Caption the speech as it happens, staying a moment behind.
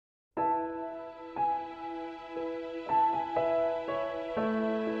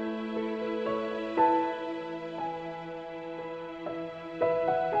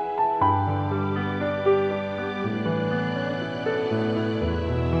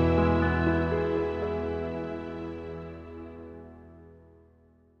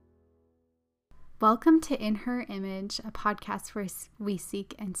Welcome to In Her Image, a podcast where we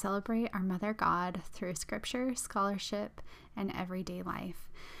seek and celebrate our Mother God through scripture, scholarship, and everyday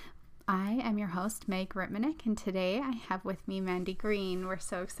life. I am your host, Meg Ritmanick, and today I have with me Mandy Green. We're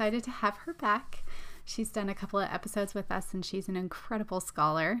so excited to have her back. She's done a couple of episodes with us, and she's an incredible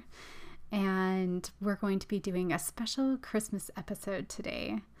scholar. And we're going to be doing a special Christmas episode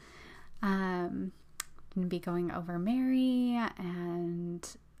today. I'm going to be going over Mary and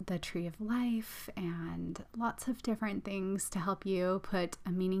the Tree of Life and lots of different things to help you put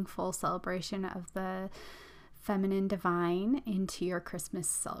a meaningful celebration of the feminine divine into your Christmas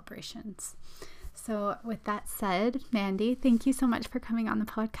celebrations. So with that said, Mandy, thank you so much for coming on the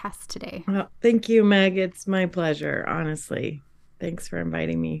podcast today. Well, thank you, Meg. It's my pleasure, honestly. Thanks for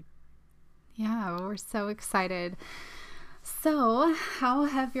inviting me. Yeah, we're so excited. So, how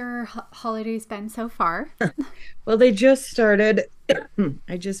have your holidays been so far? Well, they just started.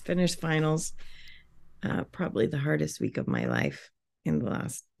 I just finished finals. Probably the hardest week of my life in the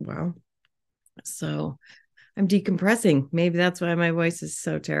last while. So I'm decompressing. Maybe that's why my voice is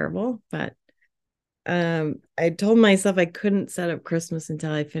so terrible. But I told myself I couldn't set up Christmas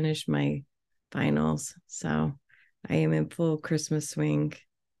until I finished my finals. So I am in full Christmas swing,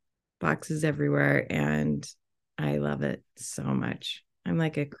 boxes everywhere, and I love it so much. I'm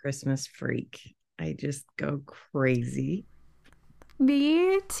like a Christmas freak. I just go crazy.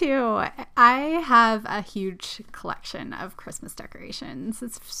 Me too. I have a huge collection of Christmas decorations.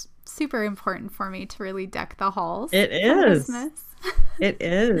 It's super important for me to really deck the halls It for is. Christmas. It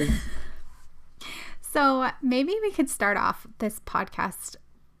is. So maybe we could start off this podcast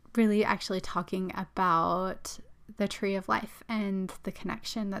really actually talking about the Tree of Life and the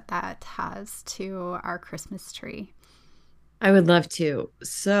connection that has to our Christmas tree. I would love to.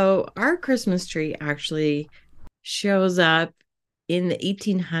 So, our Christmas tree actually shows up in the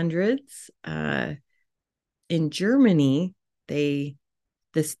 1800s in Germany. And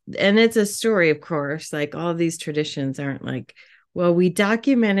it's a story, of course. Like all of these traditions aren't like, well, we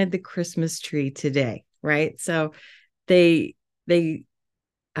documented the Christmas tree today, right? So, they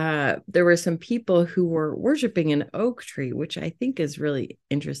there were some people who were worshiping an oak tree, which I think is really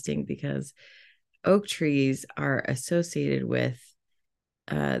interesting because oak trees are associated with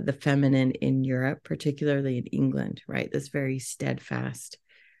the feminine in Europe, particularly in England, right? This very steadfast,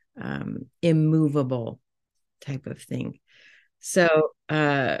 immovable type of thing. So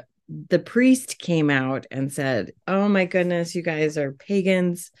the priest came out and said, "Oh my goodness, you guys are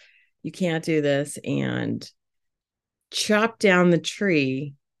pagans. You can't do this," and chopped down the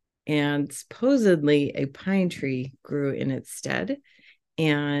tree. And supposedly a pine tree grew in its stead.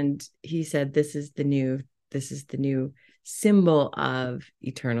 And he said, this is the new symbol of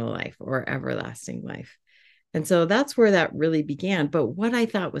eternal life or everlasting life. And so that's where that really began. But what I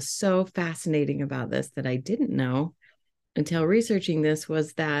thought was so fascinating about this that I didn't know until researching this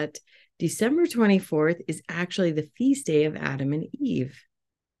was that December 24th is actually the feast day of Adam and Eve.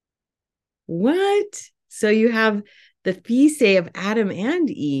 What? So you have the feast day of Adam and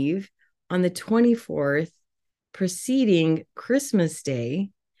Eve on the 24th, preceding Christmas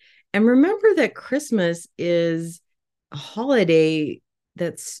Day. And remember that Christmas is a holiday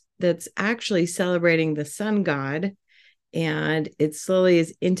that's actually celebrating the sun god, and it slowly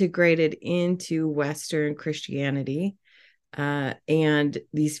is integrated into Western Christianity. And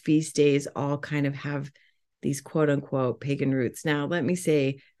these feast days all kind of have these quote unquote pagan roots. Now, let me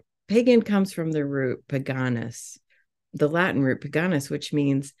say, pagan comes from the root paganus, the Latin root paganus, which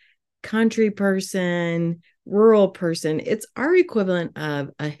means country person, rural person. It's our equivalent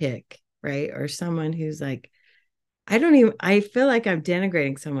of a hick, right? Or someone who's like, I feel like I'm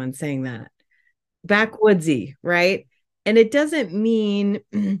denigrating someone saying that. Backwoodsy, right? And it doesn't mean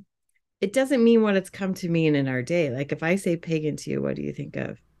what it's come to mean in our day. Like if I say pagan to you, what do you think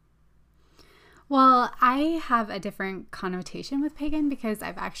of? Well, I have a different connotation with pagan because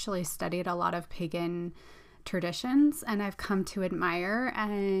I've actually studied a lot of pagan traditions and I've come to admire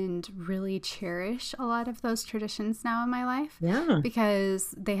and really cherish a lot of those traditions now in my life. Yeah.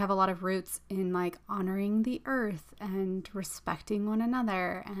 Because they have a lot of roots in like honoring the earth and respecting one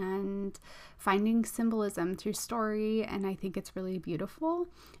another and finding symbolism through story, and I think it's really beautiful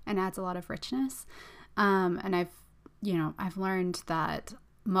and adds a lot of richness. And I've learned that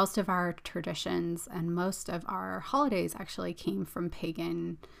most of our traditions and most of our holidays actually came from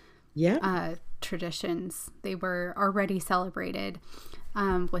pagan traditions. They were already celebrated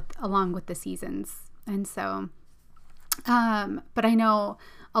along with the seasons. And so but I know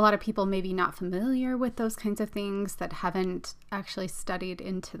a lot of people maybe not familiar with those kinds of things that haven't actually studied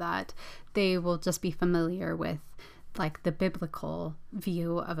into that. They will just be familiar with like the biblical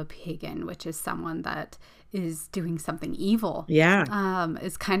view of a pagan, which is someone that is doing something evil. Yeah.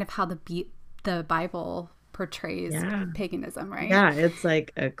 Is kind of how the Bible portrays Yeah. paganism, right? Yeah. It's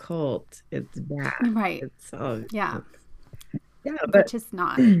like a cult. It's bad. Right. It's all, Yeah. yeah. But Which is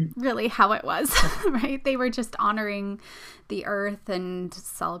not really how it was, right? They were just honoring the earth and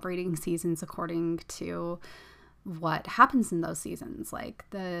celebrating seasons according to what happens in those seasons, like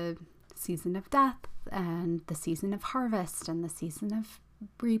the season of death and the season of harvest and the season of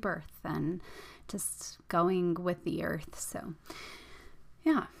rebirth, and just going with the earth. So,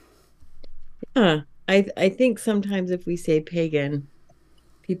 yeah. yeah, I think sometimes if we say pagan,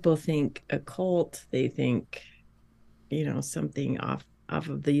 people think a cult, they think, something off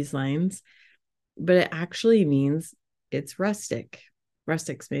of these lines, but it actually means it's rustic.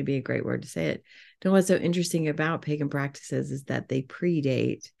 Rustic's maybe a great word to say it. And what's so interesting about pagan practices is that they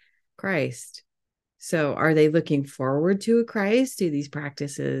predate Christ. So are they looking forward to a Christ? Do these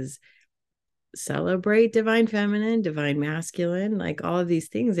practices celebrate divine feminine, divine masculine, like all of these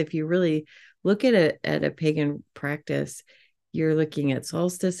things? If you really look at a pagan practice, you're looking at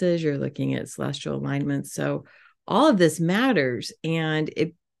solstices, you're looking at celestial alignments. So all of this matters. And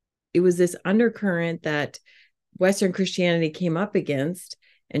it was this undercurrent that Western Christianity came up against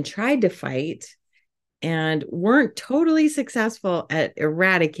and tried to fight and weren't totally successful at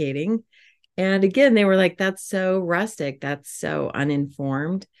eradicating. And again, they were like, that's so rustic, that's so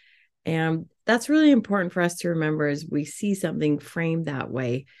uninformed. And that's really important for us to remember as we see something framed that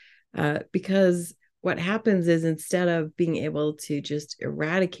way, because what happens is instead of being able to just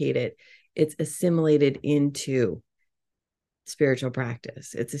eradicate it, it's assimilated into spiritual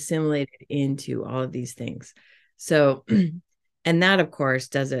practice. It's assimilated into all of these things. So, and that, of course,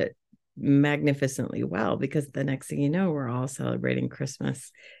 does it magnificently well, because the next thing you know, we're all celebrating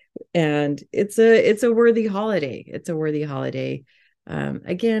Christmas. And it's a worthy holiday. It's a worthy holiday.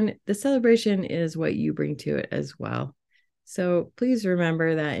 Again, the celebration is what you bring to it as well. So please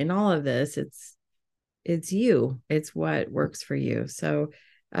remember that in all of this, it's you. It's what works for you. So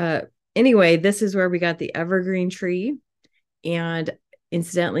anyway, this is where we got the evergreen tree. And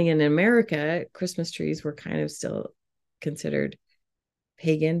incidentally, in America, Christmas trees were kind of still considered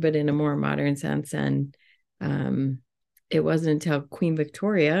pagan, but in a more modern sense. And it wasn't until Queen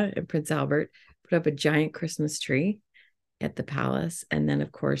Victoria and Prince Albert put up a giant Christmas tree at the palace. And then,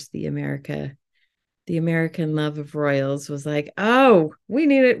 of course, the American love of royals was like, oh, we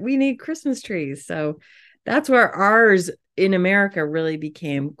need it. We need Christmas trees. So that's where ours in America really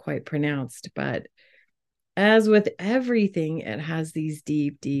became quite pronounced. But as with everything, it has these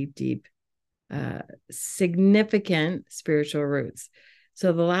deep, deep, deep, significant spiritual roots.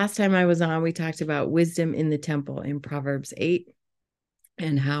 So the last time I was on, we talked about wisdom in the temple in Proverbs 8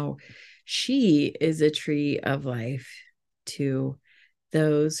 and how she is a tree of life to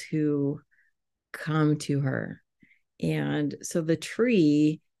those who come to her. And so the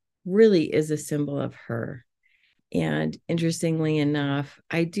tree really is a symbol of her. And interestingly enough,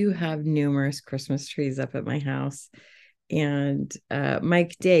 I do have numerous Christmas trees up at my house. And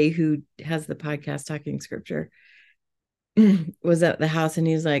Mike Day, who has the podcast Talking Scripture, was at the house and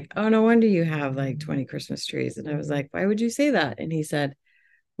he's like, oh, no wonder you have like 20 Christmas trees. And I was like, why would you say that? And he said,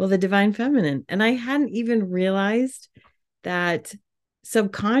 well, the divine feminine. And I hadn't even realized that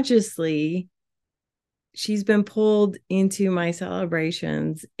subconsciously she's been pulled into my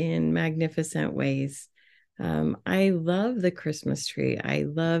celebrations in magnificent ways. I love the Christmas tree. I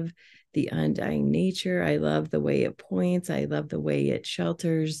love the undying nature. I love the way it points. I love the way it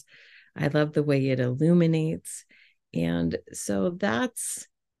shelters. I love the way it illuminates. And so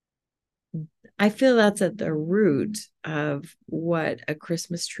I feel that's at the root of what a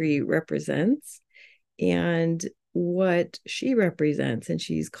Christmas tree represents and what she represents. And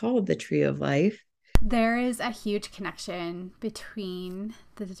she's called the tree of life. There is a huge connection between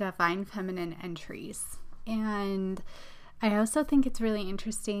the divine feminine and trees. And I also think it's really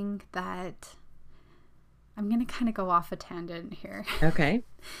interesting that I'm going to kind of go off a tangent here. Okay.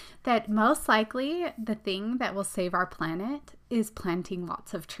 That most likely the thing that will save our planet is planting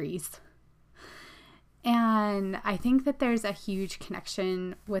lots of trees. And I think that there's a huge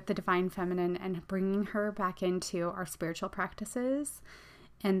connection with the divine feminine and bringing her back into our spiritual practices,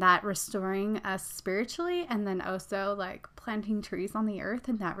 and that restoring us spiritually, and then also like planting trees on the earth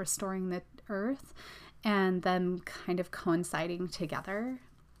and that restoring the earth and them kind of coinciding together.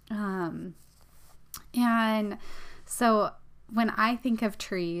 And so when I think of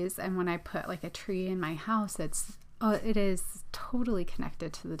trees and when I put like a tree in my house, it is totally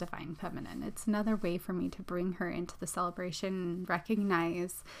connected to the divine feminine. It's another way for me to bring her into the celebration and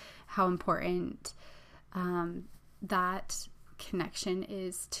recognize how important that connection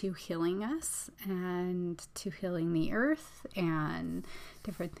is to healing us and to healing the earth and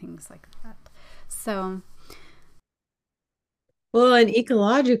different things like that. So, well, and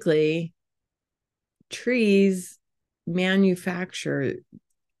ecologically, trees manufacture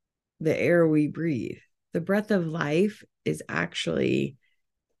the air we breathe. The breath of life is actually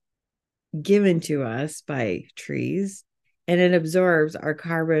given to us by trees, and it absorbs our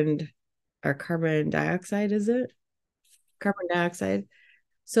carbon dioxide, is it? Carbon dioxide.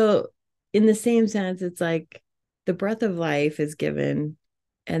 So in the same sense, it's like the breath of life is given,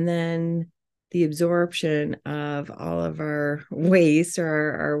 and then the absorption of all of our waste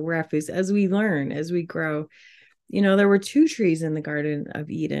or our refuse as we learn, as we grow. There were two trees in the Garden of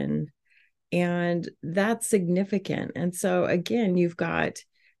Eden, and that's significant. And so again, you've got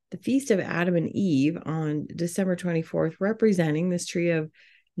the Feast of Adam and Eve on December 24th, representing this tree of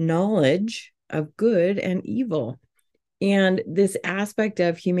knowledge of good and evil. And this aspect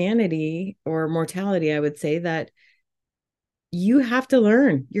of humanity or mortality, I would say, that you have to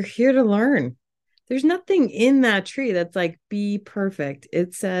learn. You're here to learn. There's nothing in that tree that's like, be perfect.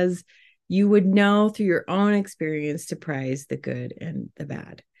 It says you would know through your own experience to prize the good and the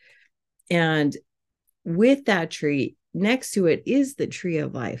bad. And with that tree, next to it is the tree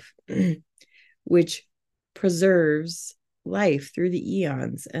of life, which preserves life through the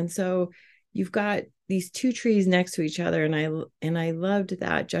eons. And so you've got these two trees next to each other. And I loved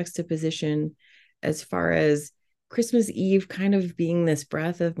that juxtaposition as far as Christmas Eve kind of being this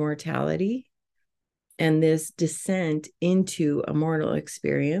breath of mortality and this descent into a mortal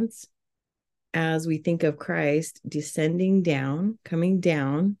experience, as we think of Christ descending down, coming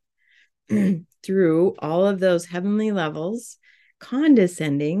down through all of those heavenly levels,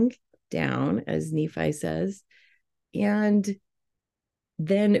 condescending down, as Nephi says, and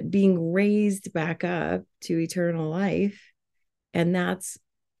then being raised back up to eternal life. And that's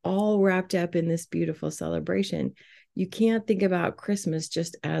all wrapped up in this beautiful celebration. You can't think about Christmas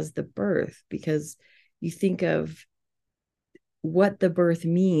just as the birth, because you think of what the birth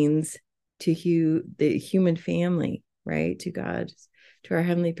means to the human family, right? To God, to our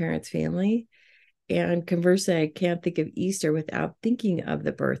Heavenly Parents' family. And conversely, I can't think of Easter without thinking of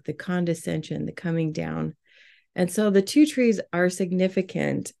the birth, the condescension, the coming down. And so the two trees are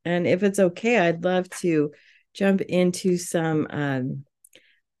significant. And if it's okay, I'd love to jump into some,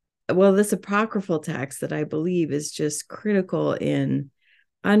 this apocryphal text that I believe is just critical in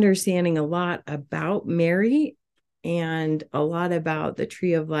understanding a lot about Mary and a lot about the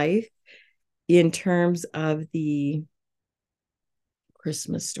tree of life in terms of the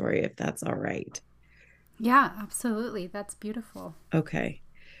Christmas story, if that's all right. yeah, absolutely. That's beautiful. Okay.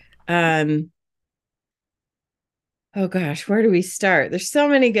 Oh gosh, where do we start? There's so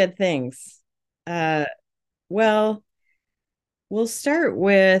many good things. Well, we'll start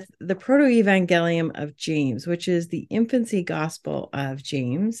with the Proto-Evangelium of James, which is the infancy gospel of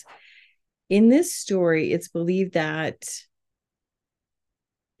James. In this story, it's believed that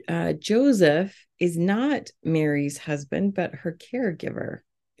Joseph is not Mary's husband, but her caregiver.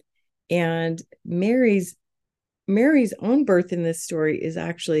 And Mary's own birth in this story is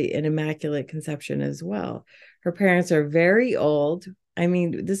actually an immaculate conception as well. Her parents are very old. I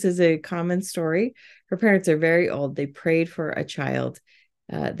mean, this is a common story. Her parents are very old. They prayed for a child.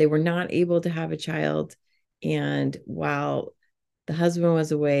 They were not able to have a child. And while the husband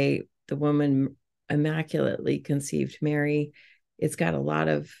was away, the woman immaculately conceived Mary. It's got a lot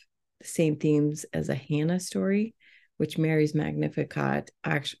of the same themes as a Hannah story, which Mary's Magnificat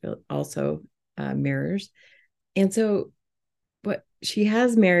actually also mirrors. And so, but she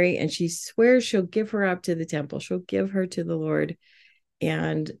has Mary, and she swears she'll give her up to the temple. She'll give her to the Lord.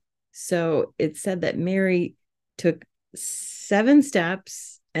 And so it's said that Mary took 7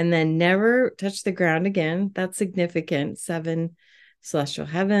 steps and then never touched the ground again. That's significant. 7 celestial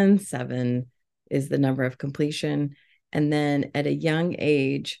heavens, 7 is the number of completion. And then at a young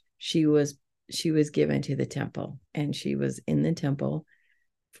age, she was given to the temple, and she was in the temple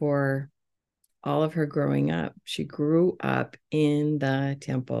for all of her growing up. She grew up in the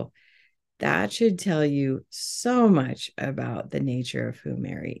temple. That should tell you so much about the nature of who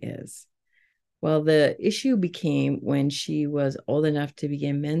Mary is. Well, the issue became when she was old enough to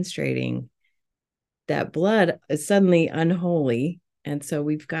begin menstruating, that blood is suddenly unholy. And so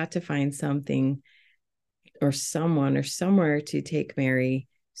we've got to find something or someone or somewhere to take Mary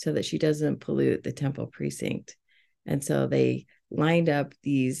so that she doesn't pollute the temple precinct. And so they lined up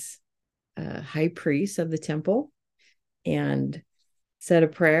these high priests of the temple and said a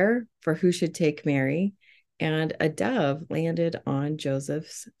prayer for who should take Mary, and a dove landed on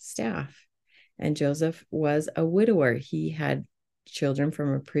Joseph's staff. and Joseph was a widower. He had children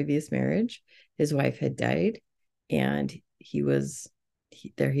from a previous marriage. His wife had died, and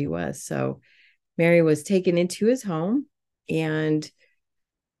there he was. So Mary was taken into his home, and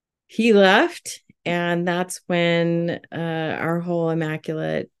he left, and that's when our whole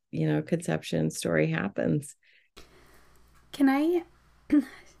immaculate, conception story happens. Can I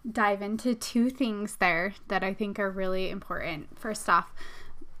dive into two things there that I think are really important? First off,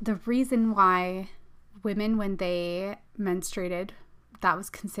 the reason why women, when they menstruated, that was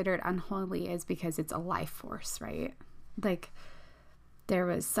considered unholy is because it's a life force, right? Like, there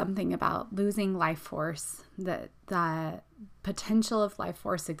was something about losing life force, that the potential of life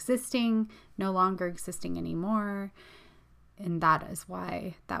force existing, no longer existing anymore. And that is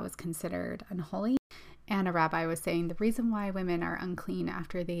why that was considered unholy. And a rabbi was saying the reason why women are unclean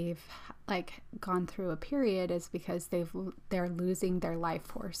after they've gone through a period is because they're losing their life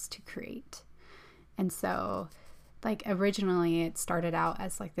force to create. And so originally it started out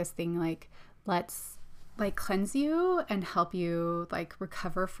as this thing let's cleanse you and help you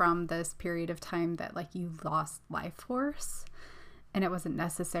recover from this period of time that you lost life force. And it wasn't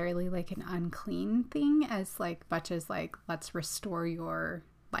necessarily an unclean thing as much as let's restore your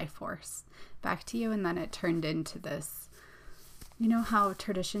life force back to you. And then it turned into this, how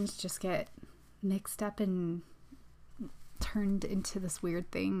traditions just get mixed up and turned into this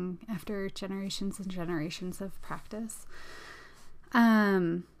weird thing after generations and generations of practice.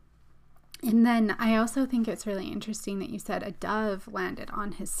 And then I also think it's really interesting that you said a dove landed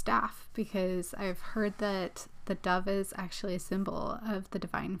on his staff, because I've heard that the dove is actually a symbol of the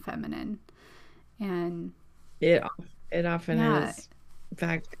divine feminine. And it often is. In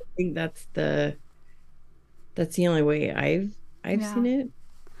fact, I think that's the only way I've seen it.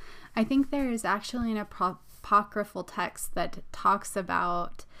 I think there is actually an apocryphal text that talks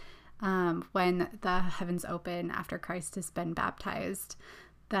about when the heavens open after Christ has been baptized,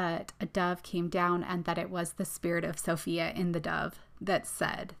 that a dove came down, and that it was the spirit of Sophia in the dove that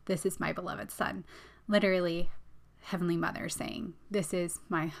said, "This is my beloved son." Literally, Heavenly Mother saying, "This is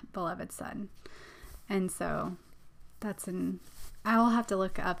my beloved son." And so I'll have to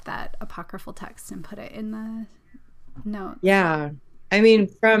look up that apocryphal text and put it in the notes. Yeah. I mean,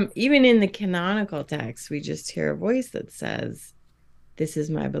 even in the canonical text, we just hear a voice that says, "This is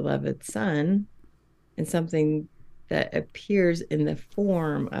my beloved son," and something that appears in the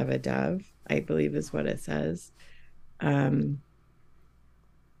form of a dove, I believe is what it says. And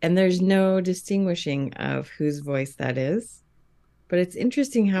there's no distinguishing of whose voice that is. But it's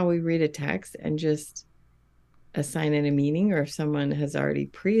interesting how we read a text and just assign it a meaning, or if someone has already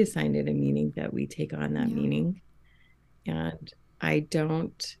pre-assigned it a meaning, that we take on that meaning. And I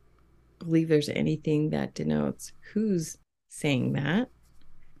don't believe there's anything that denotes who's saying that.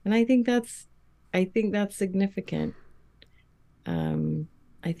 And I think that's significant.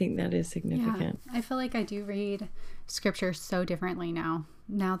 I think that is significant. Yeah, I feel like I do read scripture so differently now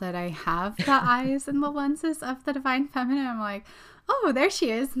that I have the eyes and the lenses of the divine feminine. I'm like, oh, there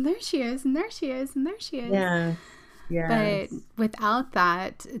she is, and there she is, and there she is, and there she is. Yeah. But without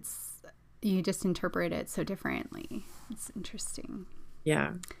that, you just interpret it so differently. It's interesting.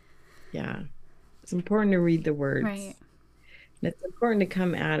 Yeah. It's important to read the words. Right. And it's important to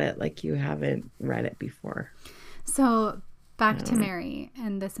come at it like you haven't read it before. So back to Mary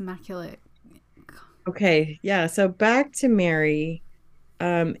and this immaculate. Okay. Yeah. So back to Mary.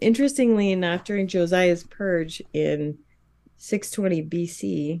 Interestingly enough, during Josiah's purge in 620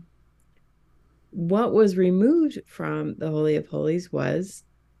 BC, what was removed from the Holy of Holies was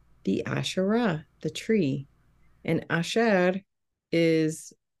the Asherah, the tree. And Asher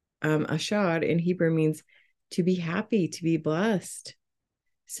is, Ashar in Hebrew means to be happy, to be blessed.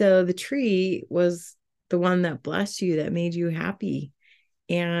 So the tree was the one that blessed you, that made you happy.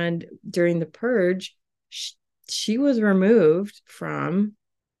 And during the purge, she was removed from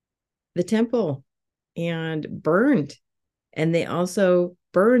the temple and burned. And they also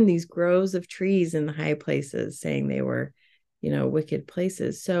burned these groves of trees in the high places, saying they were, wicked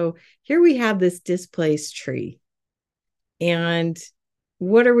places. So here we have this displaced tree. And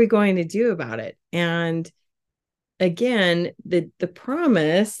what are we going to do about it? And again, the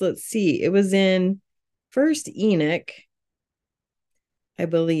promise, let's see, it was in First Enoch, I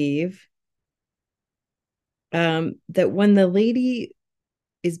believe, that when the lady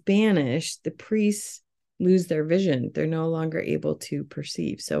is banished, the priests lose their vision. They're no longer able to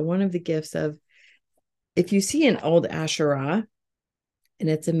perceive. So one of the gifts of, if you see an old Asherah, and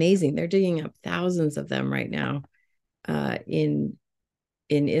it's amazing, they're digging up thousands of them right now in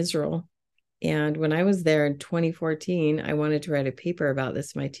Israel. And when I was there in 2014, I wanted to write a paper about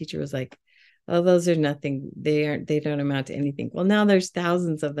this. My teacher was like, Oh, those are nothing. They don't amount to anything. Well, now there's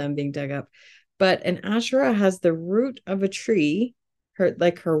thousands of them being dug up. But an Asherah has the root of a tree.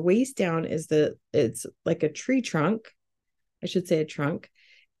 Her waist down it's like a tree trunk. I should say a trunk.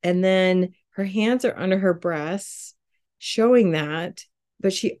 And then her hands are under her breasts, showing that.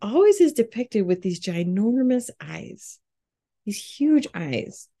 But she always is depicted with these ginormous eyes, these huge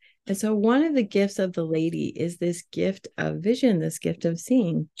eyes. And so one of the gifts of the lady is this gift of vision, this gift of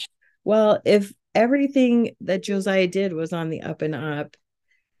seeing. Well, if everything that Josiah did was on the up and up,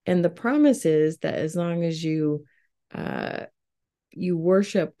 and the promise is that as long as you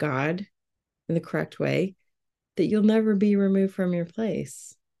worship God in the correct way, that you'll never be removed from your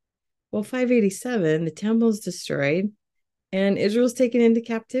place. Well, 587, the temple's destroyed and Israel's taken into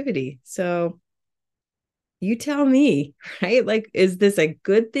captivity. So you tell me, right? Like, is this a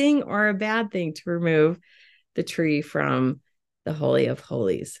good thing or a bad thing to remove the tree from the Holy of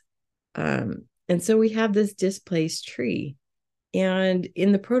Holies? And so we have this displaced tree. And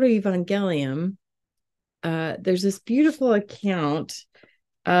in the Proto-Evangelium, there's this beautiful account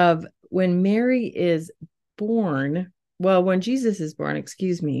of when Mary is born. Well, when Jesus is born,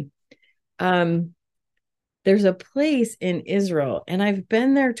 excuse me. There's a place in Israel, and I've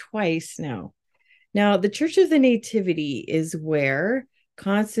been there twice now. Now, the Church of the Nativity is where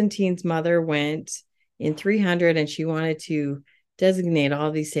Constantine's mother went in 300, and she wanted to designate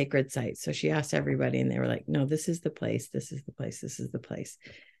all these sacred sites. So she asked everybody, and they were like, no, this is the place, this is the place, this is the place.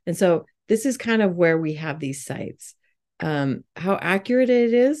 And so this is kind of where we have these sites. How accurate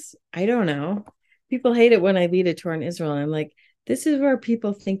it is, I don't know. People hate it when I lead a tour in Israel. And I'm like, this is where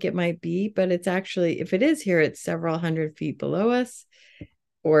people think it might be, but it's actually, if it is here, it's several hundred feet below us,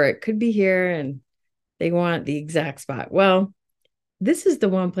 or it could be here, and they want the exact spot. Well, this is the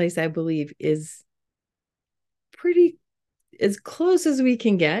one place I believe is pretty as close as we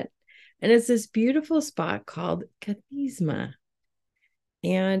can get. And it's this beautiful spot called Kathisma.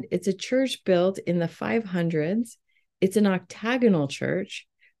 And it's a church built in the 500s. It's an octagonal church.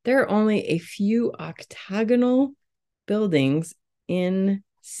 There are only a few octagonal buildings in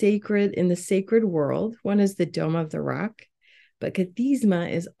the sacred world. One is the Dome of the Rock, but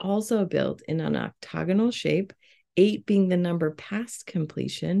Kathisma is also built in an octagonal shape, 8 being the number past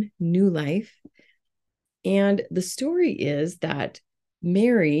completion, new life. And the story is that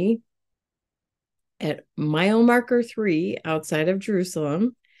Mary, at mile marker 3 outside of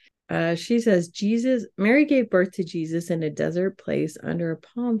Jerusalem, she says, Mary gave birth to Jesus in a desert place under a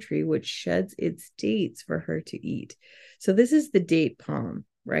palm tree, which sheds its dates for her to eat. So this is the date palm,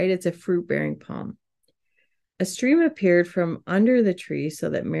 right? It's a fruit-bearing palm. A stream appeared from under the tree so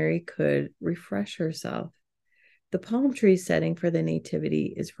that Mary could refresh herself. The palm tree setting for the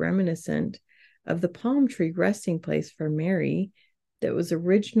nativity is reminiscent of the palm tree resting place for Mary that was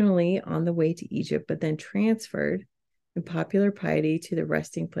originally on the way to Egypt, but then transferred in popular piety to the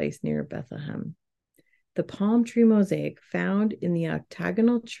resting place near Bethlehem. The palm tree mosaic found in the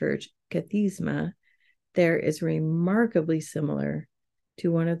octagonal church, Kathisma, there is remarkably similar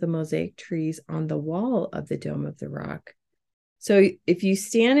to one of the mosaic trees on the wall of the Dome of the Rock. So if you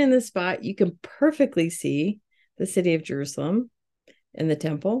stand in the spot, you can perfectly see the city of Jerusalem and the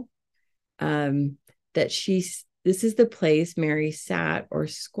temple. This is the place Mary sat or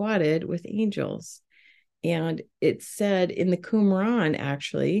squatted with angels. And it said in the Qumran,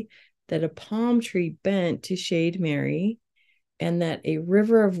 actually, that a palm tree bent to shade Mary, and that a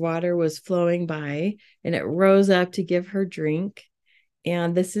river of water was flowing by, and it rose up to give her drink.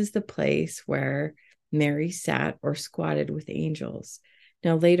 And this is the place where Mary sat or squatted with angels.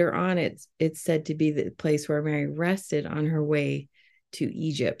 Now, later on, it's said to be the place where Mary rested on her way to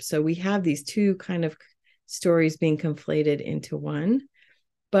Egypt. So we have these two kind of stories being conflated into one.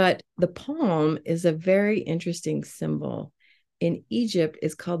 But the palm is a very interesting symbol. In Egypt,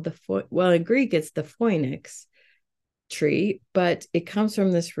 it's called in Greek, it's the phoenix tree, but it comes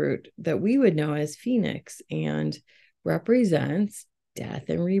from this root that we would know as phoenix and represents death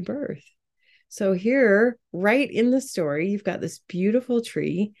and rebirth. So here, right in the story, you've got this beautiful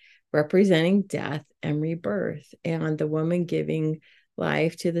tree representing death and rebirth, and the woman giving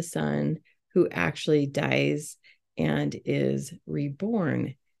life to the son who actually dies and is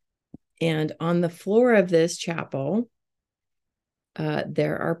reborn. And on the floor of this chapel,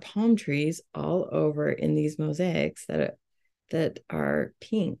 there are palm trees all over in these mosaics that are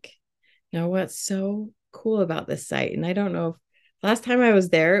pink. Now, what's so cool about this site, and I don't know if last time I was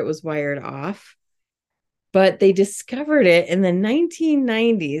there, it was wired off, but they discovered it in the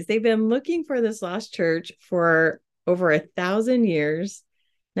 1990s. They've been looking for this lost church for over 1,000 years.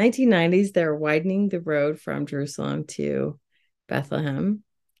 1990s, they're widening the road from Jerusalem to Bethlehem.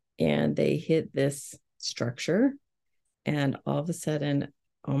 and they hit this structure, and all of a sudden,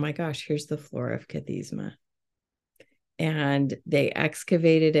 oh my gosh, here's the floor of Cathedra. And they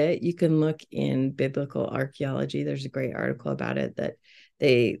excavated it. You can look in biblical archaeology. There's a great article about it, that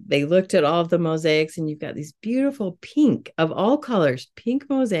they looked at all of the mosaics, and you've got these beautiful pink, of all colors, pink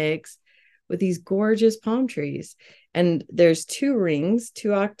mosaics with these gorgeous palm trees. And there's two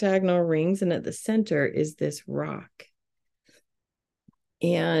octagonal rings, and at the center is this rock.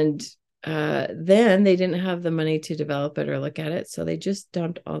 And then they didn't have the money to develop it or look at it, so they just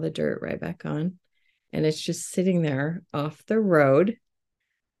dumped all the dirt right back on, and it's just sitting there off the road,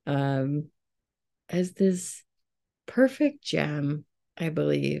 as this perfect gem, I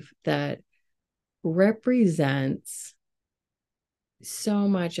believe, that represents so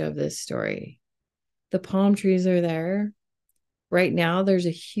much of this story. The palm trees are there. Right now, there's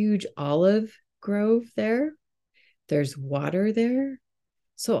a huge olive grove there. There's water there.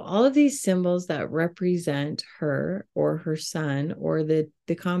 So all of these symbols that represent her or her son, or the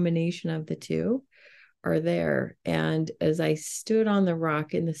combination of the two, are there. And as I stood on the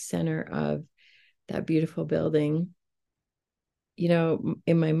rock in the center of that beautiful building, in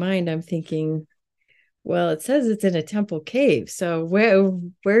my mind, I'm thinking, well, it says it's in a temple cave. So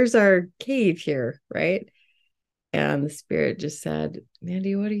where's our cave here, right? And the Spirit just said,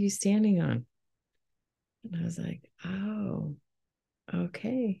 Mandy, what are you standing on? And I was like, oh,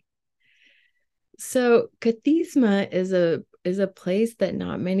 okay. So Cathedra is a place that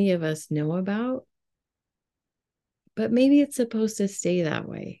not many of us know about, but maybe it's supposed to stay that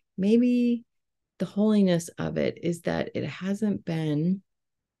way. Maybe the holiness of it is that it hasn't been,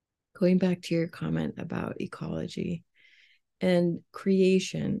 going back to your comment about ecology and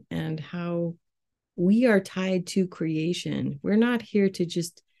creation, and how we are tied to creation. We're not here to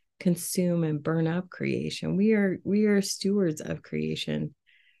just consume and burn up creation. We are stewards of creation.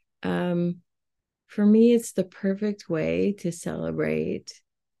 For me, it's the perfect way to celebrate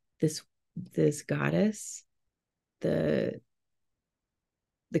this goddess, the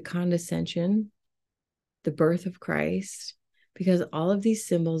condescension, the birth of Christ, because all of these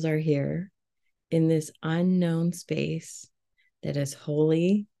symbols are here in this unknown space that is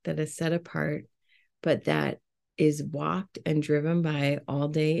holy, that is set apart, but that is walked and driven by all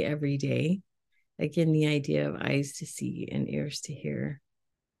day, every day. Again, the idea of eyes to see and ears to hear.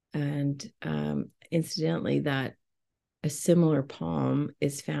 And incidentally, that a similar palm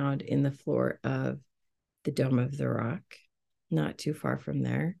is found in the floor of the Dome of the Rock, not too far from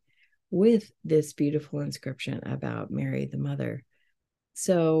there, with this beautiful inscription about Mary, the mother.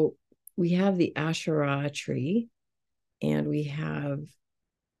 So we have the Asherah tree, and we have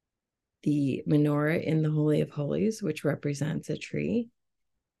the menorah in the Holy of Holies, which represents a tree.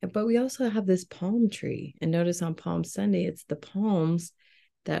 But we also have this palm tree. And notice on Palm Sunday, it's the palms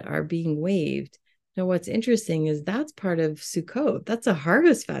that are being waved. Now, what's interesting is that's part of Sukkot. That's a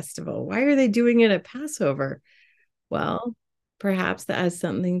harvest festival. Why are they doing it at Passover? Well, perhaps that has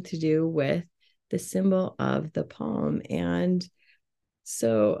something to do with the symbol of the palm. And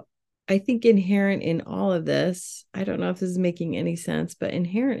so I think inherent in all of this, I don't know if this is making any sense, but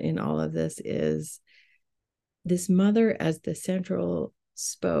inherent in all of this is this mother as the central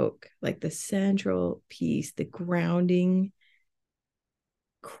spoke, like the central piece, the grounding,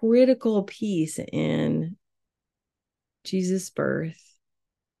 critical piece in Jesus' birth,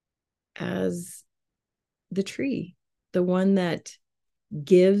 as the tree, the one that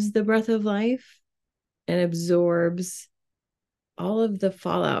gives the breath of life and absorbs all of the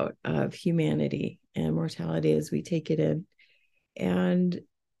fallout of humanity and mortality as we take it in. And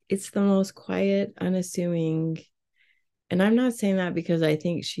it's the most quiet, unassuming. And I'm not saying that because I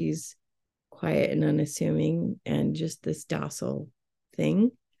think she's quiet and unassuming and just this docile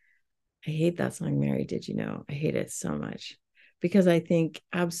thing. I hate that song, Mary, Did You Know? I hate it so much because I think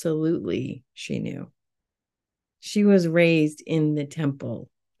absolutely she knew. She was raised in the temple.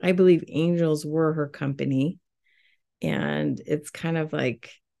 I believe angels were her company. And it's kind of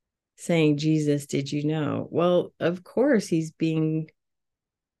like saying, Jesus, did you know? Well, of course, he's being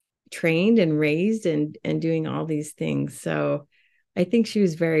trained and raised and doing all these things. So I think she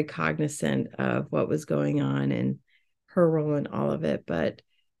was very cognizant of what was going on and her role in all of it. But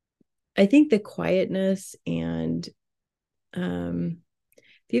I think the quietness, and if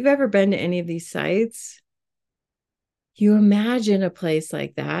you've ever been to any of these sites, you imagine a place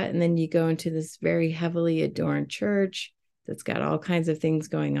like that, and then you go into this very heavily adorned church that's got all kinds of things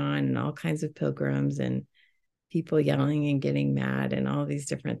going on and all kinds of pilgrims and people yelling and getting mad and all these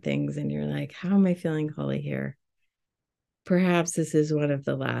different things. And you're like, how am I feeling holy here? Perhaps this is one of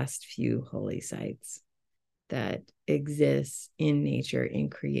the last few holy sites that exists in nature, in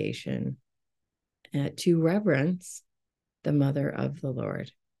creation, to reverence the mother of the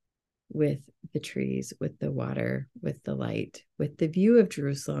Lord, with the trees, with the water, with the light, with the view of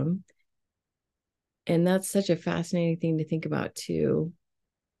Jerusalem. And that's such a fascinating thing to think about too,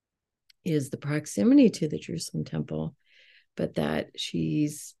 is the proximity to the Jerusalem temple, but that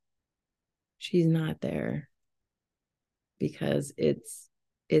she's not there because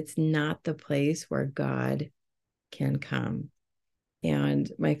it's not the place where God can come.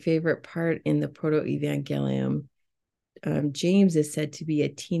 And my favorite part in the Proto-Evangelium, James is said to be a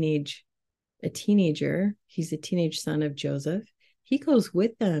teenager. He's a teenage son of Joseph. He goes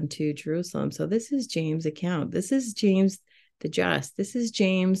with them to Jerusalem. So this is James' account. This is James the just. This is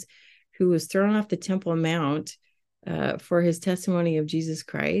James who was thrown off the Temple Mount for his testimony of Jesus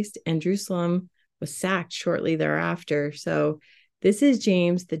Christ, and Jerusalem was sacked shortly thereafter. So this is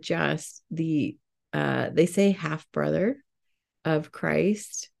James the just, the they say half brother of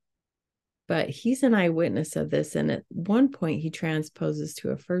Christ, but he's an eyewitness of this. And at one point, he transposes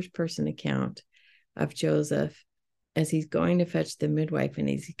to a first person account of Joseph as he's going to fetch the midwife. And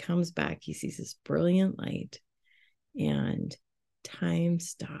as he comes back, he sees this brilliant light and time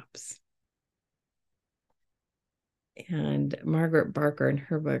stops. And Margaret Barker in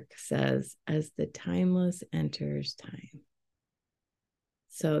her book says, as the timeless enters time.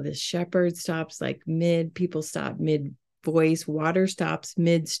 So the shepherd stops like people stop mid voice, water stops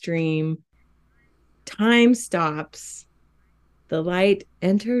midstream, time stops, the light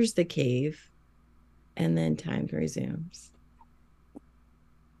enters the cave, and then time resumes.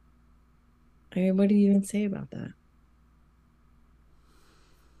 I mean, what do you even say about that?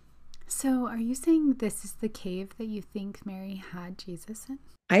 So are you saying this is the cave that you think Mary had Jesus in?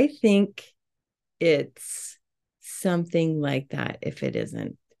 I think it's something like that if it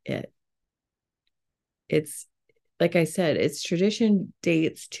isn't it. It's, like I said, its tradition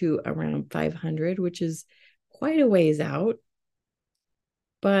dates to around 500, which is quite a ways out.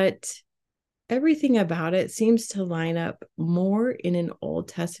 But everything about it seems to line up more in an Old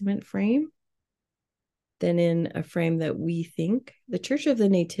Testament frame than in a frame that we think. The Church of the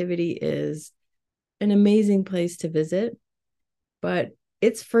Nativity is an amazing place to visit, but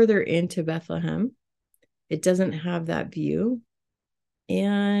it's further into Bethlehem. It doesn't have that view.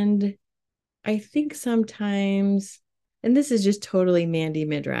 And I think sometimes, and this is just totally Mandy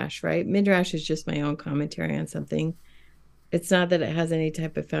Midrash, right? Midrash is just my own commentary on something. It's not that it has any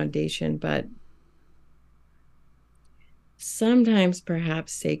type of foundation, but sometimes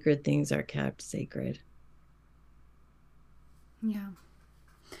perhaps sacred things are kept sacred. Yeah.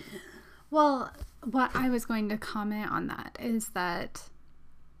 Well, what I was going to comment on that is that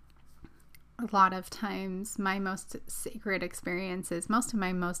a lot of times most of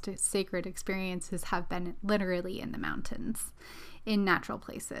my most sacred experiences have been literally in the mountains, in natural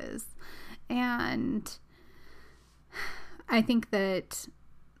places. And I think that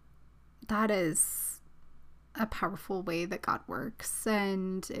is a powerful way that God works,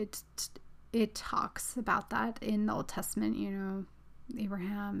 and it talks about that in the Old Testament. You know,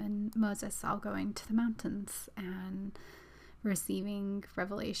 Abraham and Moses all going to the mountains and receiving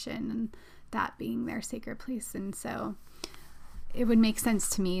revelation, and that being their sacred place. And so it would make sense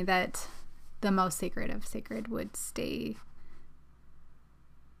to me that the most sacred of sacred would stay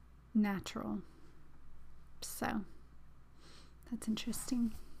natural. So that's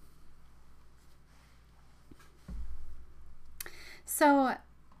interesting. So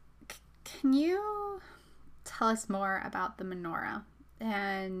can you tell us more about the menorah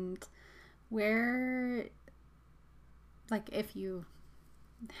and where, like, if you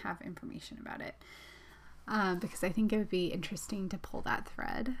have information about it, because I think it would be interesting to pull that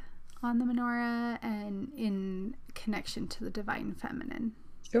thread on the menorah and in connection to the divine feminine.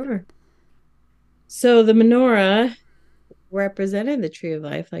 Sure. So the menorah represented the tree of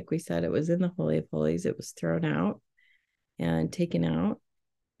life. Like we said, it was in the Holy of Holies. It was thrown out and taken out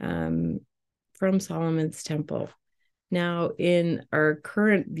from Solomon's temple. Now, in our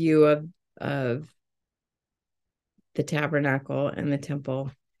current view of the tabernacle and the temple,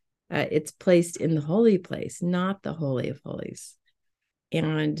 it's placed in the holy place, not the Holy of Holies.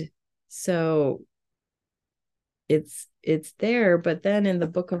 And so it's there, but then in the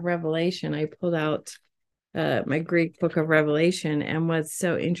book of Revelation, I pulled out my Greek book of Revelation, and what's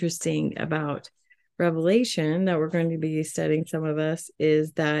so interesting about Revelation that we're going to be studying, some of us,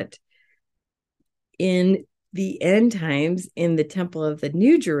 is that in the end times, in the temple of the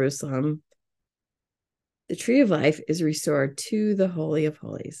New Jerusalem, the tree of life is restored to the Holy of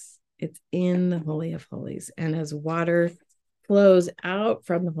Holies. It's in the Holy of Holies. And as water flows out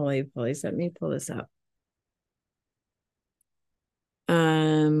from the Holy of Holies, let me pull this up.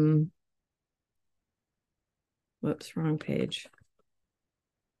 Whoops, wrong page.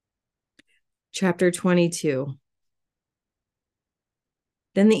 Chapter 22.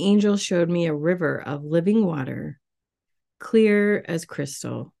 Then the angel showed me a river of living water, clear as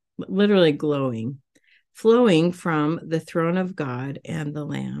crystal, literally glowing, flowing from the throne of God and the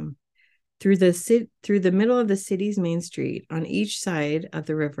Lamb. Through the middle of the city's main street, on each side of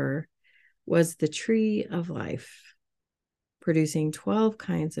the river, was the tree of life, producing 12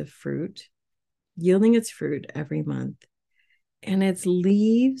 kinds of fruit, yielding its fruit every month. And its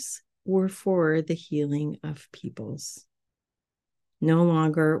leaves were for the healing of peoples. No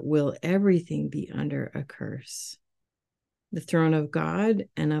longer will everything be under a curse. The throne of God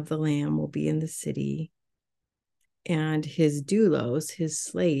and of the Lamb will be in the city, and his doulos, his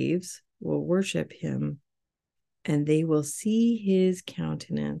slaves, will worship him, and they will see his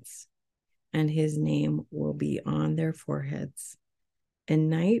countenance, and his name will be on their foreheads,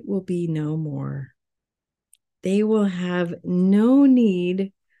 and night will be no more. They will have no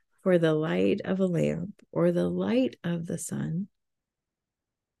need for the light of a lamp or the light of the sun,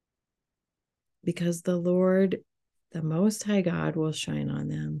 because the Lord, the Most High God, will shine on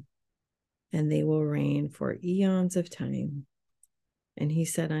them, and they will reign for eons of time. And he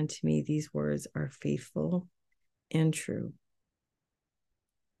said unto me, these words are faithful and true.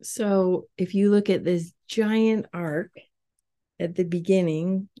 So if you look at this giant ark at the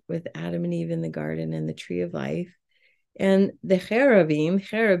beginning with Adam and Eve in the garden and the tree of life, and the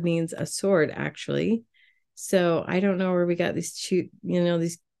cherub means a sword, actually. So I don't know where we got these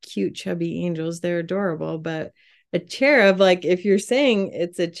cute chubby angels. They're adorable, but a cherub, like if you're saying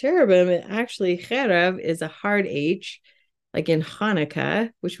it's a cherubim, it actually cherub is a hard H, like in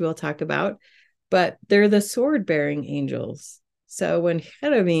Hanukkah, which we'll talk about, but they're the sword bearing angels. So when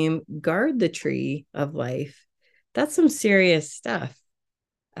cherubim guard the tree of life, that's some serious stuff.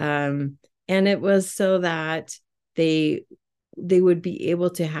 And it was so that they would be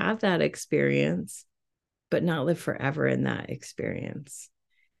able to have that experience, but not live forever in that experience.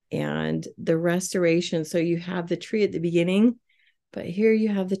 And the restoration, so you have the tree at the beginning, but here you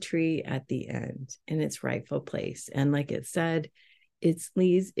have the tree at the end in its rightful place. And like it said, its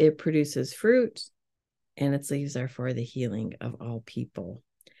leaves, it produces fruit, and its leaves are for the healing of all people.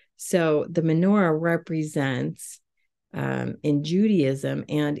 So the menorah represents, in Judaism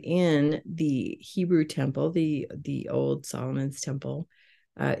and in the Hebrew temple, the old Solomon's temple,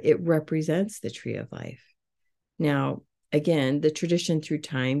 it represents the tree of life. Now, again, the tradition through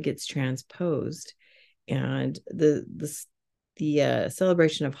time gets transposed, and the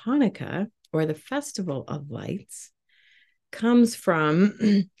celebration of Hanukkah, or the Festival of Lights, comes from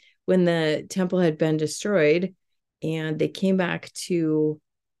when the temple had been destroyed and they came back to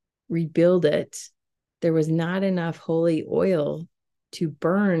rebuild it. There was not enough holy oil to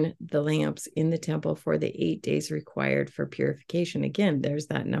burn the lamps in the temple for the 8 days required for purification. Again, there's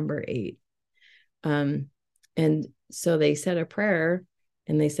that number 8. And so they said a prayer,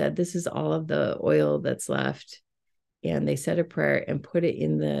 and they said, this is all of the oil that's left. And they said a prayer and put it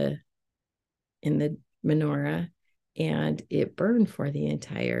in the menorah, and it burned for the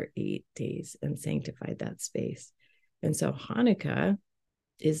entire 8 days and sanctified that space. And so Hanukkah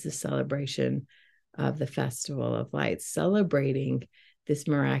is the celebration of the Festival of Lights, celebrating this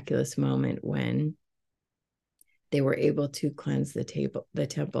miraculous moment when they were able to cleanse the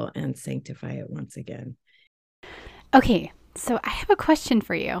temple and sanctify it once again. Okay, so I have a question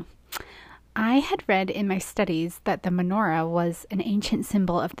for you. I had read in my studies that the menorah was an ancient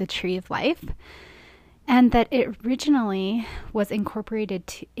symbol of the tree of life, and that it originally was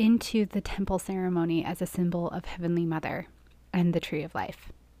incorporated into the temple ceremony as a symbol of Heavenly Mother and the tree of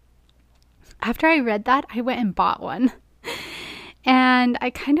life. After I read that, I went and bought one. And I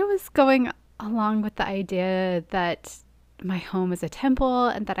kind of was going along with the idea that my home is a temple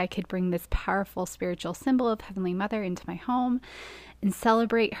and that I could bring this powerful spiritual symbol of Heavenly Mother into my home and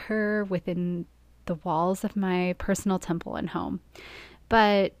celebrate her within the walls of my personal temple and home.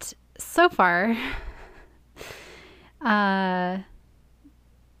 But so far,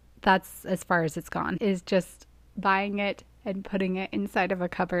 that's as far as it's gone, is just buying it and putting it inside of a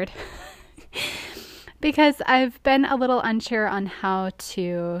cupboard. Because I've been a little unsure on how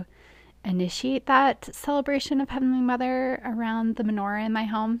to initiate that celebration of Heavenly Mother around the menorah in my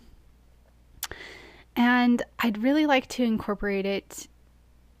home. And I'd really like to incorporate it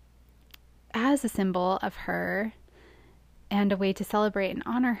as a symbol of her and a way to celebrate and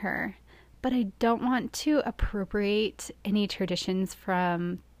honor her. But I don't want to appropriate any traditions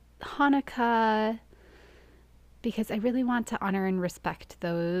from Hanukkah, because I really want to honor and respect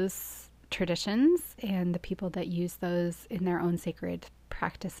those traditions and the people that use those in their own sacred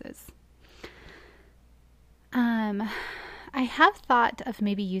practices. Um, I have thought of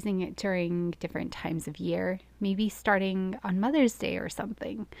maybe using it during different times of year, maybe starting on Mother's Day or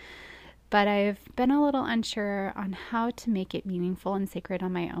something. But I've been a little unsure on how to make it meaningful and sacred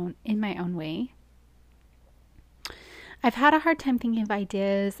on my own in my own way. I've had a hard time thinking of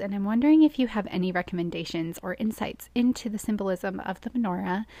ideas, and I'm wondering if you have any recommendations or insights into the symbolism of the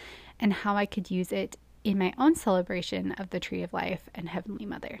menorah and how I could use it in my own celebration of the Tree of Life and Heavenly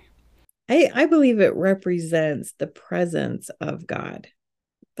Mother. I believe it represents the presence of God.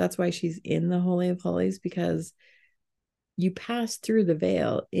 That's why she's in the Holy of Holies, because you pass through the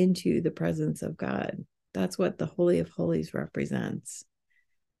veil into the presence of God. That's what the Holy of Holies represents.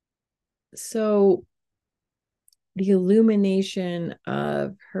 So the illumination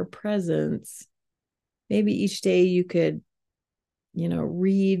of her presence, maybe each day you could,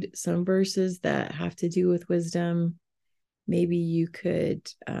 read some verses that have to do with wisdom. Maybe you could,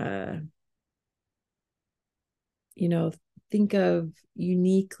 think of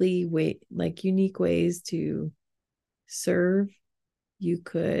unique ways to serve. You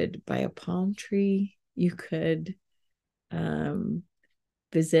could buy a palm tree. You could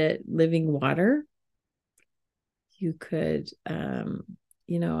visit living water. You could, I'm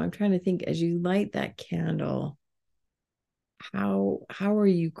trying to think, as you light that candle, how are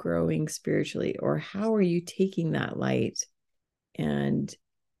you growing spiritually, or how are you taking that light and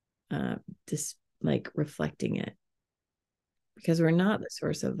just like reflecting it? Because we're not the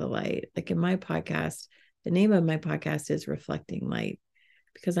source of the light. Like in my podcast, the name of my podcast is Reflecting Light,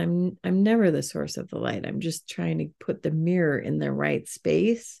 because I'm never the source of the light. I'm just trying to put the mirror in the right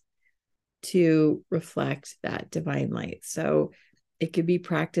space to reflect that divine light. So it could be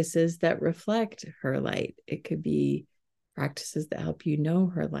practices that reflect her light. It could be practices that help you know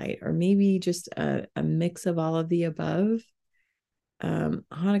her light, or maybe just a mix of all of the above.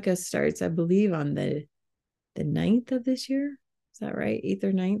 Hanukkah starts, I believe, on the 9th of this year. Is that right? 8th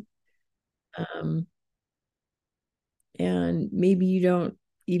or 9th? And maybe you don't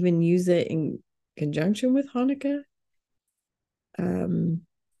even use it in conjunction with Hanukkah.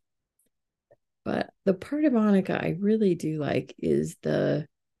 But the part of Hanukkah I really do like is the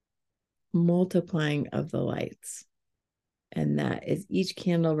multiplying of the lights. And that is, each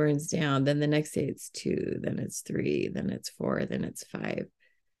candle burns down, then the next day it's 2, then it's 3, then it's 4, then it's 5.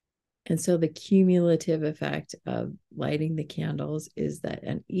 And so the cumulative effect of lighting the candles is that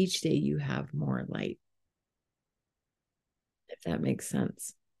on each day you have more light, if that makes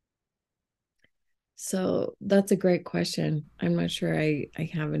sense. So that's a great question. I'm not sure I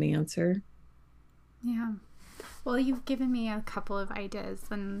have an answer. Yeah. Well, you've given me a couple of ideas,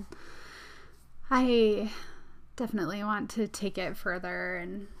 and I definitely want to take it further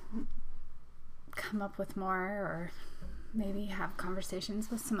and come up with more, or maybe have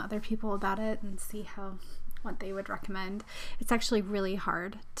conversations with some other people about it and see what they would recommend. It's actually really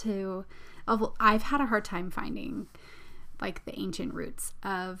hard to, I've had a hard time finding like the ancient roots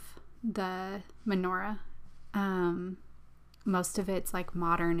of the menorah. Most of it's like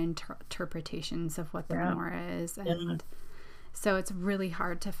modern interpretations of what the menorah is, and so it's really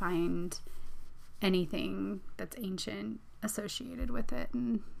hard to find anything that's ancient associated with it.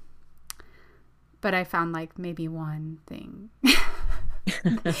 But I found like maybe one thing.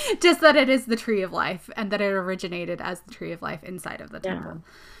 Just that it is the Tree of Life, and that it originated as the Tree of Life inside of the temple.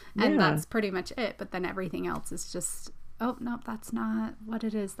 And that's pretty much it. But then everything else is just, oh, nope, that's not what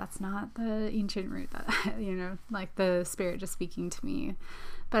it is. That's not the ancient root that, like the spirit just speaking to me.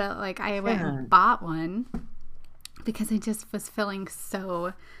 But like I went and bought one because I just was feeling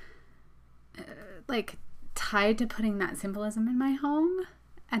so like tied to putting that symbolism in my home.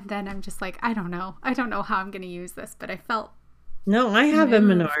 And then I'm just like, I don't know how I'm going to use this, but I felt no, I have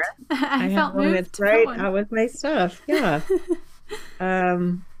moved. A menorah. I felt moved. It's right out with my stuff. Yeah.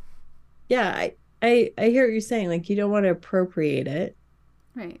 Yeah, I hear what you're saying. Like, you don't want to appropriate it.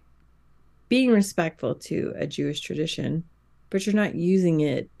 Right. Being respectful to a Jewish tradition, but you're not using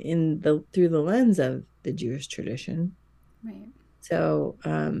it through the lens of the Jewish tradition. Right. So,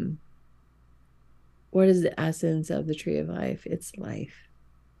 what is the essence of the Tree of Life? It's life.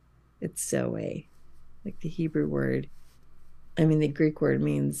 It's Zoe, like the Hebrew word. I mean, the Greek word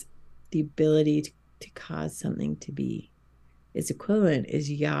means the ability to cause something to be. Its equivalent is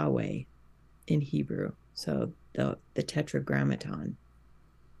Yahweh in Hebrew. So the tetragrammaton,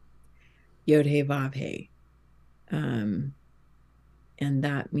 Yod He Vav He. And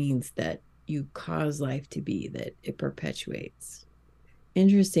that means that you cause life to be, that it perpetuates.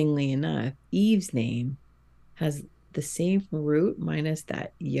 Interestingly enough, Eve's name has the same root minus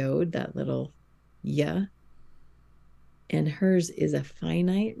that yod, that little ya. And hers is a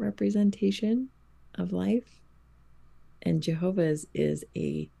finite representation of life. And Jehovah's is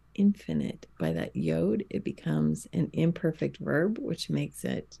a infinite. By that yod, it becomes an imperfect verb, which makes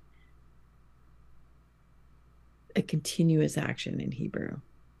it a continuous action in Hebrew.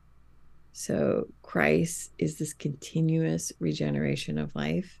 So Christ is this continuous regeneration of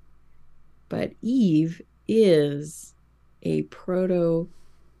life, but Eve is a prototype,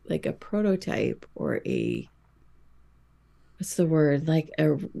 or what's the word, like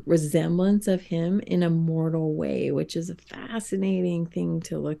a resemblance of him in a mortal way, which is a fascinating thing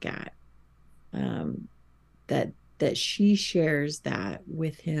to look at. That she shares that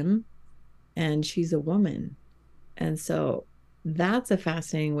with him, and she's a woman. And so that's a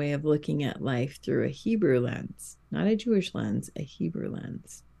fascinating way of looking at life through a Hebrew lens, not a Jewish lens, a Hebrew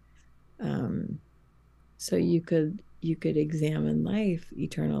lens. So you could examine life,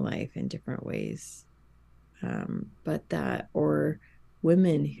 eternal life, in different ways. But that, or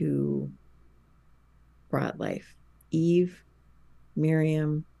women who brought life, Eve,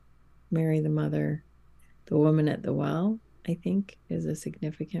 Miriam, Mary the mother, the woman at the well, I think is a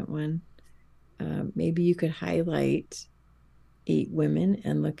significant one. Maybe you could highlight 8 women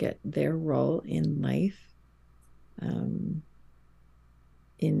and look at their role in life,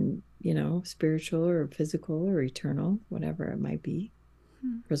 in, spiritual or physical or eternal, whatever it might be,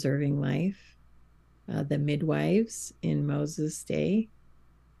 preserving life. The midwives in Moses' day,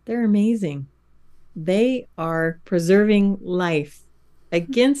 they're amazing. They are preserving life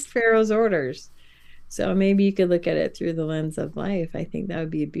against Pharaoh's orders. So maybe you could look at it through the lens of life. I think that would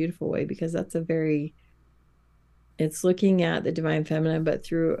be a beautiful way, because that's it's looking at the divine feminine, but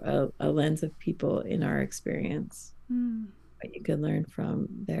through a lens of people in our experience. But you can learn from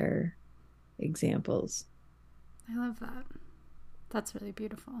their examples. I love that. That's really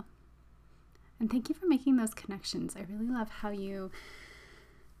beautiful. And thank you for making those connections. I really love how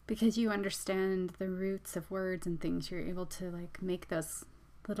because you understand the roots of words and things, you're able to like make those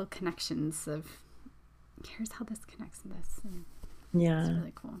little connections of, here's how this connects to this. And yeah. It's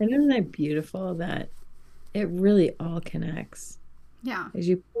really cool. And isn't that beautiful that it really all connects? Yeah. As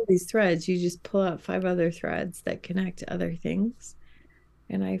you pull these threads, you just pull out 5 other threads that connect to other things.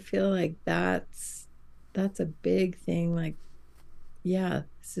 And I feel like that's a big thing. Like, yeah,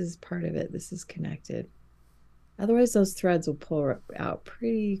 this is part of it. This is connected. Otherwise, those threads will pull out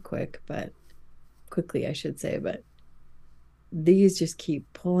pretty quickly, I should say. But these just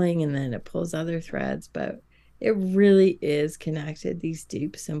keep pulling, and then it pulls other threads. But it really is connected. These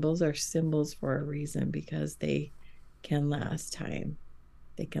deep symbols are symbols for a reason, because they can last time.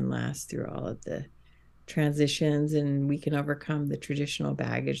 They can last through all of the transitions, and we can overcome the traditional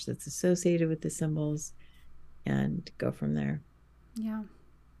baggage that's associated with the symbols and go from there. Yeah,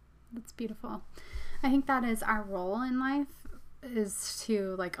 that's beautiful. I think that is our role in life, is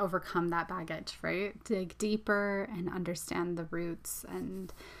to like overcome that baggage, right? Dig deeper and understand the roots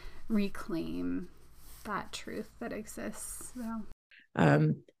and reclaim that truth that exists.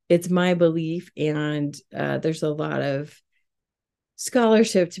 So. It's my belief, and there's a lot of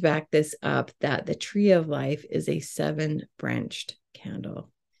scholarship to back this up, that the tree of life is a 7-branched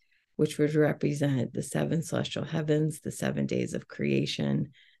candle, which would represent the 7 celestial heavens, the 7 days of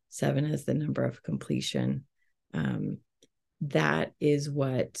creation, 7 as the number of completion. That is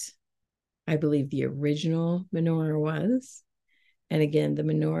what I believe the original menorah was. And again, the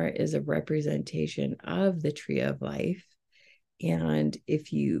menorah is a representation of the tree of life. And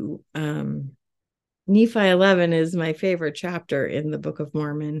if you, Nephi 11 is my favorite chapter in the Book of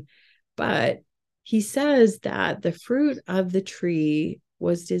Mormon, but he says that the fruit of the tree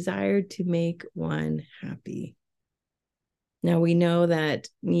was desired to make one happy. Now we know that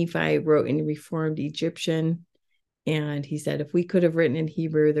Nephi wrote in Reformed Egyptian, and he said, if we could have written in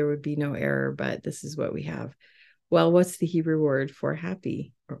Hebrew, there would be no error, but this is what we have. Well, what's the Hebrew word for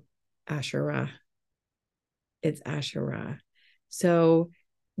happy? Or Asherah. It's Asherah. So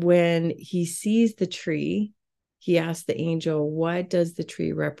when he sees the tree, he asks the angel, what does the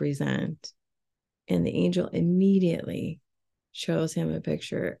tree represent? And the angel immediately shows him a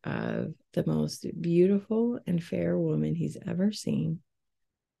picture of the most beautiful and fair woman he's ever seen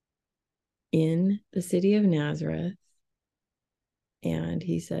in the city of Nazareth. And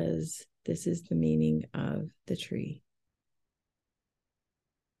he says, this is the meaning of the tree.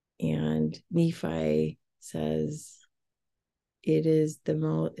 And Nephi says, it is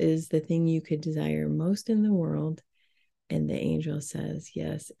the thing you could desire most in the world. And the angel says,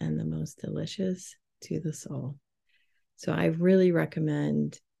 yes, and the most delicious to the soul. So I really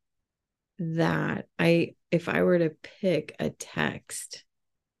recommend that. If I were to pick a text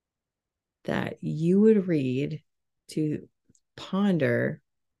that you would read to ponder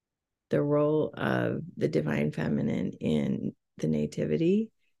the role of the divine feminine in the nativity,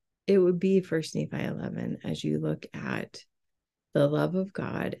 it would be 1 Nephi 11 as you look at the love of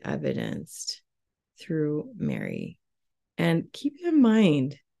God evidenced through Mary. And keep in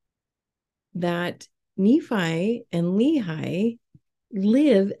mind that Nephi and Lehi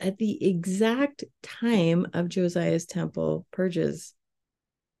live at the exact time of Josiah's temple purges.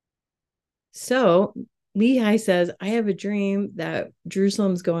 So Lehi says, I have a dream that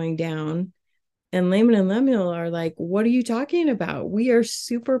Jerusalem's going down. And Laman and Lemuel are like, what are you talking about? We are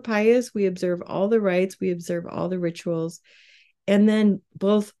super pious. We observe all the rites. We observe all the rituals. And then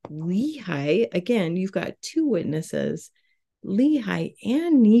both Lehi, again, you've got two witnesses, Lehi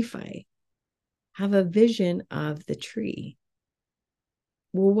and Nephi have a vision of the tree.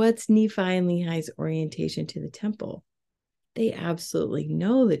 Well, what's Nephi and Lehi's orientation to the temple? They absolutely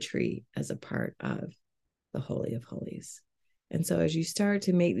know the tree as a part of the Holy of Holies. And so as you start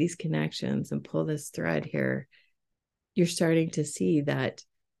to make these connections and pull this thread here, you're starting to see that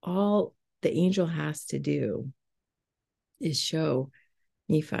all the angel has to do is show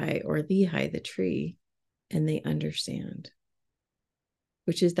Nephi or Lehi the tree, and they understand,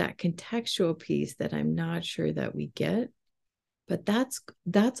 which is that contextual piece that I'm not sure that we get, but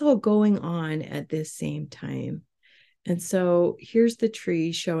that's all going on at this same time. And so here's the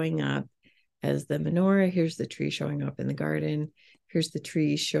tree showing up as the menorah. Here's the tree showing up in the garden. Here's the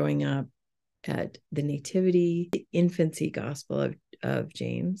tree showing up at the nativity, the infancy gospel of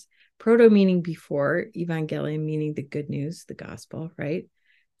James. Proto meaning before, evangelium meaning the good news, the gospel, right?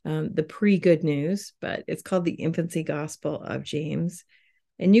 The pre-good news, but it's called the infancy gospel of James.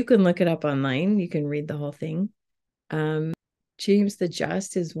 And you can look it up online. You can read the whole thing. James the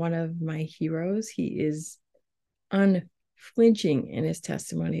Just is one of my heroes. He is unflinching in his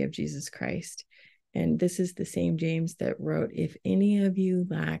testimony of Jesus Christ. And this is the same James that wrote, if any of you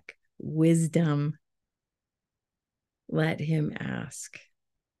lack wisdom, let him ask.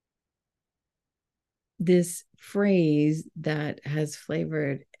 This phrase that has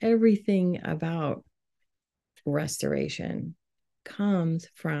flavored everything about restoration comes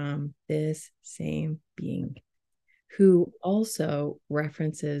from this same being who also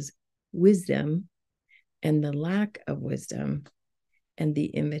references wisdom and the lack of wisdom and the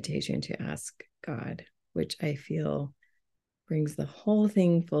invitation to ask God, which I feel brings the whole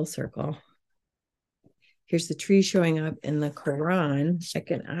thing full circle. Here's the tree showing up in the Quran. I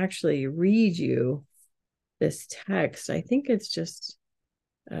can actually read you this text. I think it's just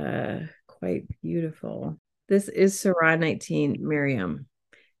quite beautiful. This is Surah 19, Miriam.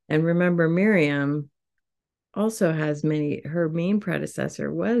 And remember, Miriam also has her main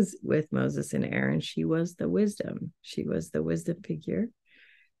predecessor was with Moses and Aaron. She was the wisdom. She was the wisdom figure.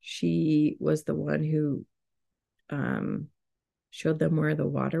 She was the one who showed them where the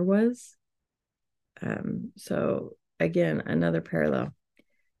water was. So again, another parallel.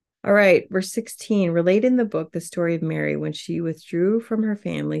 All right, verse 16, relate in the book the story of Mary when she withdrew from her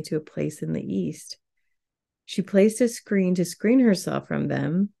family to a place in the east. She placed a screen to screen herself from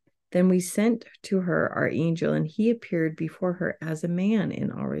them. Then we sent to her our angel, and he appeared before her as a man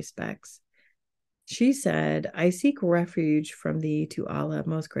in all respects. She said, I seek refuge from thee to Allah,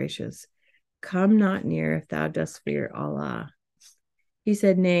 most gracious. Come not near if thou dost fear Allah. He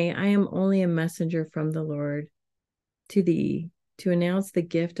said, nay, I am only a messenger from the Lord to thee to announce the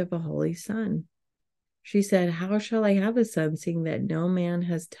gift of a holy son. She said, how shall I have a son, seeing that no man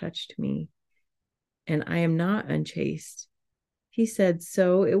has touched me, and I am not unchaste? He said,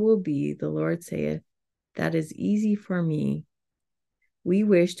 so it will be, the Lord saith, that is easy for me. We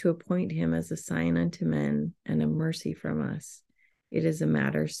wish to appoint him as a sign unto men and a mercy from us. It is a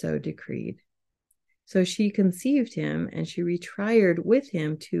matter so decreed. So she conceived him, and she retired with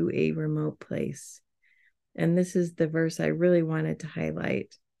him to a remote place. And this is the verse I really wanted to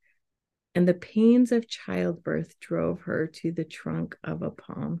highlight. And the pains of childbirth drove her to the trunk of a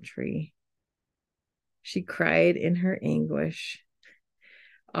palm tree. She cried in her anguish,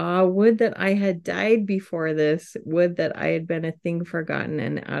 ah, would that I had died before this. Would that I had been a thing forgotten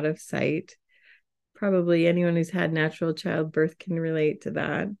and out of sight. Probably anyone who's had natural childbirth can relate to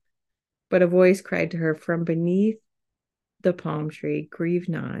that. But a voice cried to her from beneath the palm tree, grieve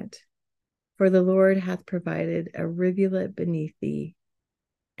not, for the Lord hath provided a rivulet beneath thee,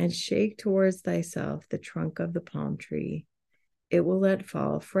 and shake towards thyself the trunk of the palm tree. It will let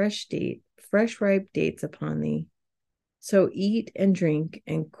fall fresh ripe dates upon thee. So eat and drink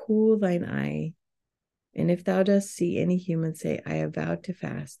and cool thine eye. And if thou dost see any human, say, I have vowed to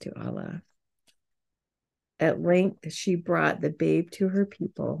fast to Allah. At length she brought the babe to her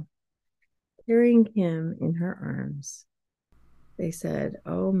people, carrying him in her arms. They said,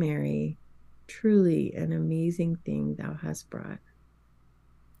 "Oh, Mary, truly an amazing thing thou hast brought."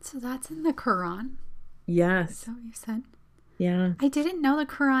 So that's in the Quran. Is Yes. that what you said? Yeah. I didn't know the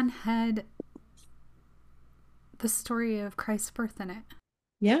Quran had the story of Christ's birth in it.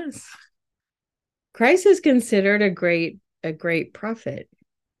 Yes. Christ is considered a great prophet.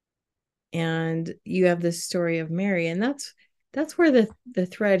 And you have this story of Mary, and that's where the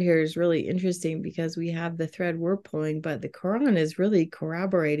thread here is really interesting, because we have the thread we're pulling, but the Quran is really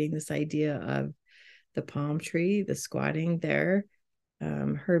corroborating this idea of the palm tree, the squatting there,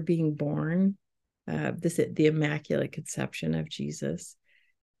 her being born, the immaculate conception of Jesus.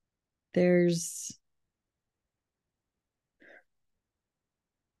 There's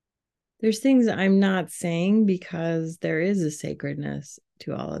things I'm not saying, because there is a sacredness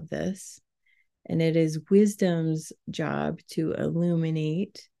to all of this, and it is wisdom's job to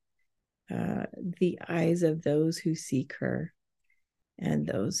illuminate the eyes of those who seek her and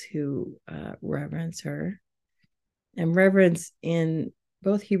those who reverence her. And reverence in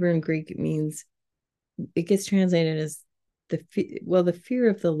both Hebrew and Greek means, it gets translated as the fear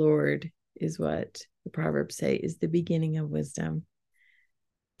of the Lord is what the Proverbs say is the beginning of wisdom.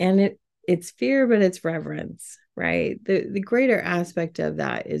 And it's fear, but it's reverence, right? The greater aspect of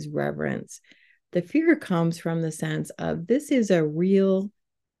that is reverence. The fear comes from the sense of, this is a real,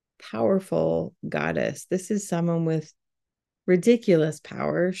 powerful goddess. This is someone with ridiculous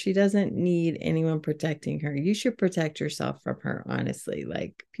power. She doesn't need anyone protecting her. You should protect yourself from her, honestly.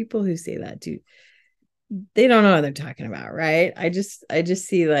 Like, people who say that do, they don't know what they're talking about, right? I just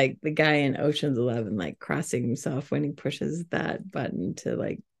see like the guy in Ocean's 11 like crossing himself when he pushes that button to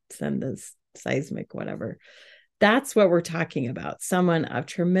like send this seismic whatever. That's what we're talking about. Someone of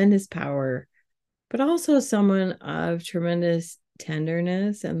tremendous power, but also someone of tremendous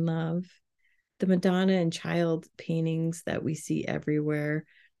tenderness and love. The Madonna and child paintings that we see everywhere,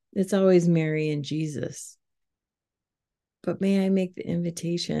 it's always Mary and Jesus. But may I make the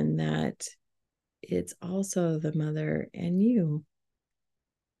invitation that it's also the mother and you.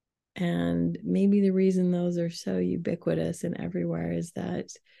 And maybe the reason those are so ubiquitous and everywhere is that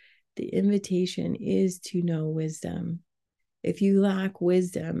the invitation is to know wisdom. If you lack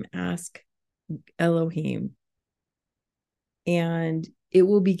wisdom, ask Elohim, and it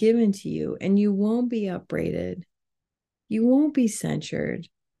will be given to you, and you won't be upbraided. You won't be censured.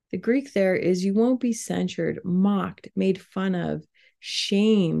 The Greek there is, you won't be censured, mocked, made fun of,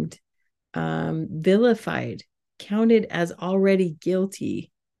 shamed, vilified, counted as already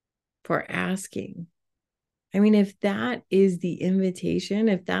guilty for asking. I mean, if that is the invitation,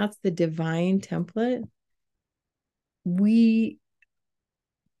 if that's the divine template, we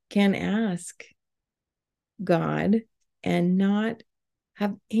can ask God and not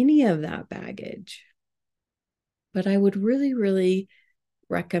have any of that baggage. But I would really, really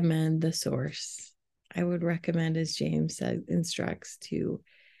recommend the source. I would recommend, as James said, instructs, to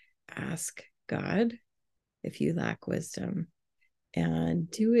ask God if you lack wisdom, and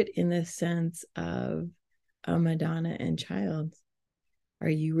do it in the sense of a Madonna and child. Are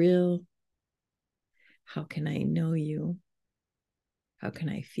you real? How can I know you? How can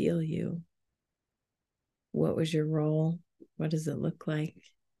I feel you? What was your role? What does it look like?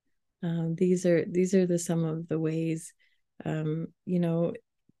 These are the some of the ways. The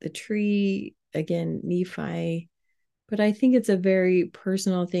tree, again, Nephi, but I think it's a very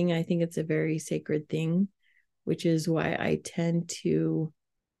personal thing. I think it's a very sacred thing, which is why I tend to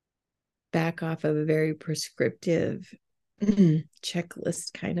back off of a very prescriptive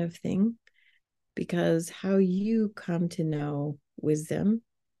checklist kind of thing, because how you come to know wisdom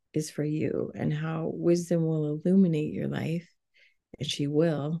is for you, and how wisdom will illuminate your life, and she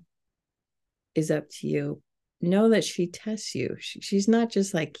will, is up to you. Know that she tests you. She's not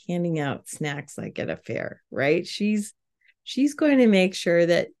just like handing out snacks like at a fair, right? She's going to make sure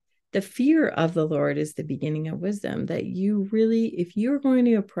that the fear of the Lord is the beginning of wisdom, that you really, if you're going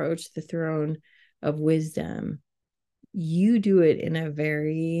to approach the throne of wisdom, you do it in a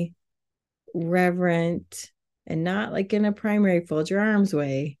very reverent, and not like in a primary fold your arms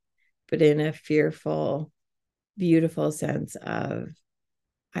way, but in a fearful, beautiful sense of,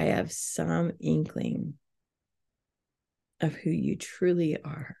 I have some inkling of who you truly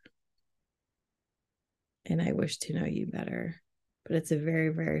are, and I wish to know you better. But it's a very,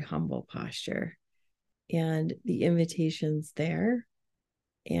 very humble posture, and the invitation's there,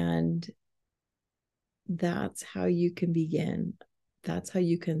 and that's how you can begin. That's how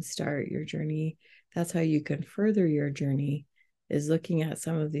you can start your journey. That's how you can further your journey, is looking at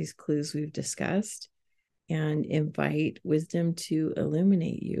some of these clues we've discussed, and invite wisdom to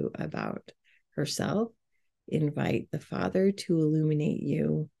illuminate you about herself invite the Father to illuminate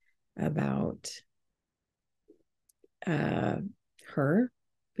you about her,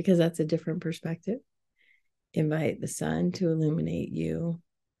 because that's a different perspective. Invite the Son to illuminate you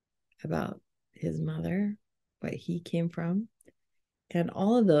about his mother, what he came from. And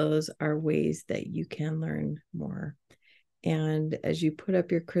all of those are ways that you can learn more. And as you put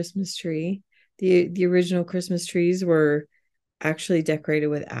up your Christmas tree, the original Christmas trees were actually decorated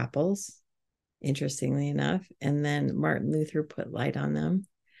with apples, interestingly enough. And then Martin Luther put light on them.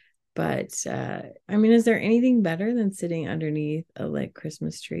 But I mean, is there anything better than sitting underneath a lit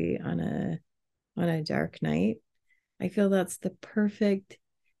Christmas tree on a dark night? I feel that's the perfect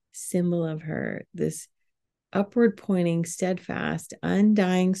symbol of her, this upward pointing, steadfast,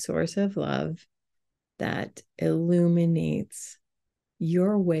 undying source of love that illuminates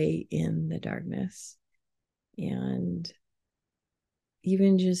your way in the darkness. And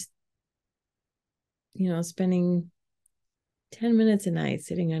even just, spending 10 minutes a night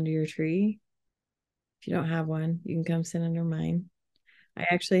sitting under your tree. If you don't have one, you can come sit under mine. I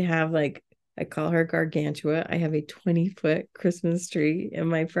actually have, like, I call her Gargantua. I have a 20-foot Christmas tree in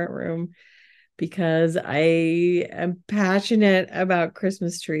my front room because I am passionate about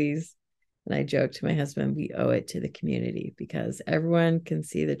Christmas trees. And I joke to my husband, we owe it to the community because everyone can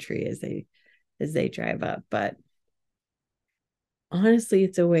see the tree as they drive up. But honestly,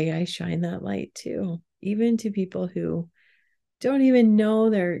 it's a way I shine that light too, even to people who don't even know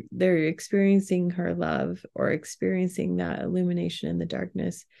they're experiencing her love or experiencing that illumination in the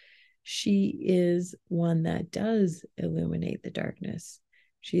darkness. She is one that does illuminate the darkness.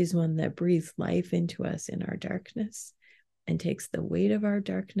 She's one that breathes life into us in our darkness and takes the weight of our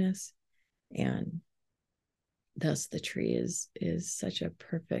darkness. And thus the tree is such a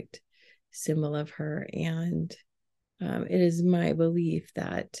perfect symbol of her. And it is my belief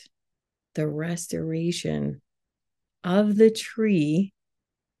that the restoration of the tree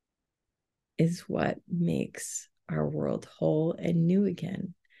is what makes our world whole and new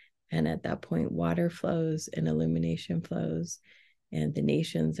again. And at that point, water flows and illumination flows, and the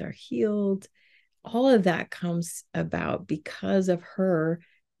nations are healed. All of that comes about because of her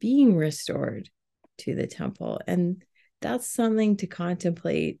being restored to the temple. And that's something to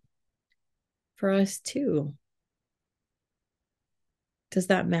contemplate for us too. Does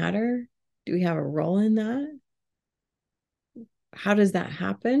that matter? Do we have a role in that? How does that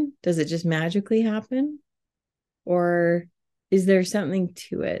happen? Does it just magically happen? Or is there something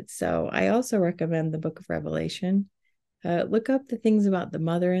to it? So I also recommend the book of Revelation. Look up the things about the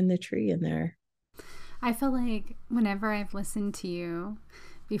mother and the tree in there. I feel like whenever I've listened to you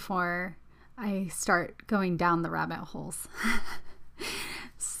before, I start going down the rabbit holes.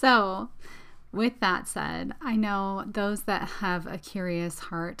 So, with that said, I know those that have a curious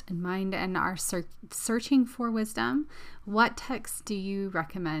heart and mind and are searching for wisdom. What texts do you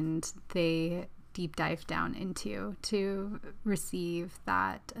recommend they deep dive down into to receive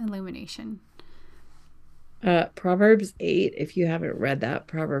that illumination? Proverbs 8, if you haven't read that,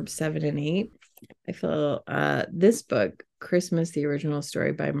 Proverbs 7 and 8. I feel this book, Christmas, the Original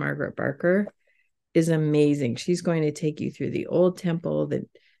Story by Margaret Barker, is amazing. She's going to take you through the Old Temple,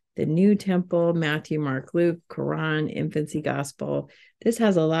 the New Temple, Matthew, Mark, Luke, Quran, Infancy Gospel. This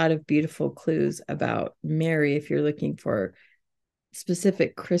has a lot of beautiful clues about Mary if you're looking for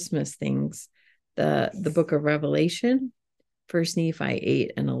specific Christmas things. The book of Revelation, First Nephi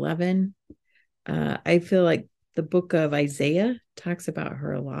 8 and 11. I feel like the book of Isaiah talks about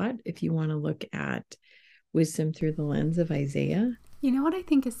her a lot if you want to look at wisdom through the lens of Isaiah. You know what I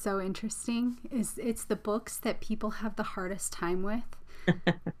think is so interesting is it's the books that people have the hardest time with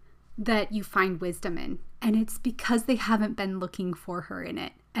that you find wisdom in. And it's because they haven't been looking for her in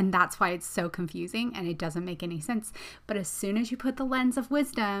it. And that's why it's so confusing and it doesn't make any sense. But as soon as you put the lens of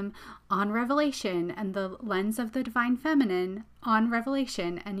wisdom on Revelation and the lens of the divine feminine on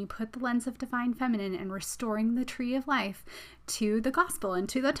Revelation, and you put the lens of divine feminine and restoring the tree of life to the gospel and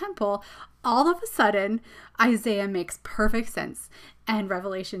to the temple, all of a sudden Isaiah makes perfect sense and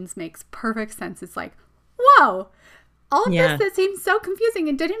Revelations makes perfect sense. It's like, whoa, all of this that seems so confusing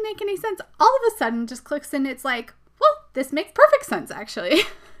and didn't make any sense, all of a sudden just clicks in. It's like, well, this makes perfect sense, actually.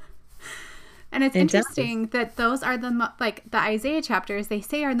 And it's interesting that those are the Isaiah chapters, they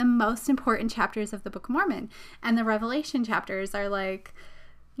say, are the most important chapters of the Book of Mormon. And the Revelation chapters are like,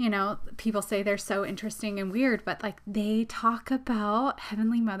 people say they're so interesting and weird, but like they talk about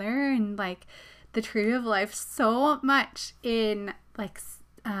Heavenly Mother and like the tree of life so much in like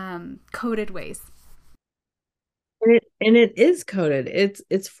coded ways. And it is coded.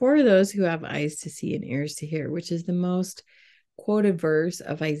 It's for those who have eyes to see and ears to hear, which is the most quoted verse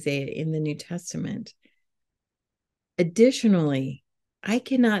of Isaiah in the New Testament. Additionally, I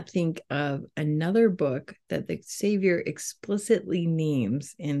cannot think of another book that the Savior explicitly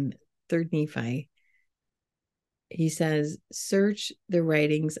names in 3rd Nephi. He says, search the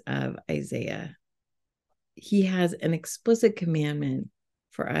writings of Isaiah. He has an explicit commandment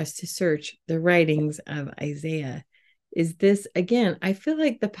for us to search the writings of Isaiah. Is this, again, I feel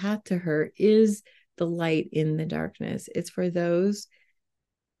like the path to her is the light in the darkness. It's for those,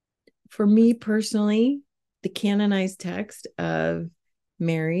 for me personally, the canonized text of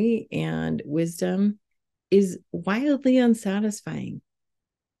Mary and wisdom is wildly unsatisfying.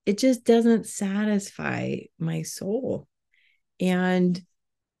 It just doesn't satisfy my soul. And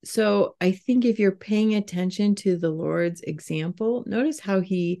so I think if you're paying attention to the Lord's example, notice how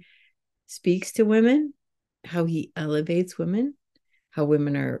he speaks to women, how he elevates women, how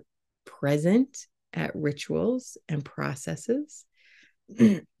women are present at rituals and processes.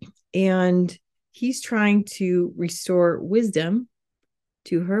 And he's trying to restore wisdom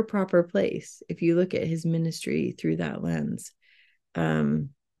to her proper place, if you look at his ministry through that lens. And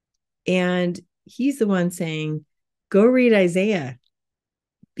he's the one saying, go read Isaiah,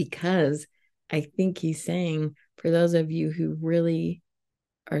 because I think he's saying, for those of you who really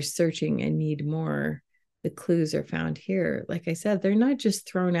are searching and need more, the clues are found here. Like I said, they're not just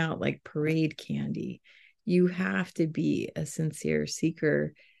thrown out like parade candy. You have to be a sincere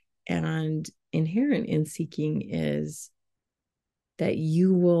seeker. And inherent in seeking is that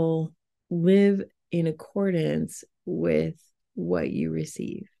you will live in accordance with what you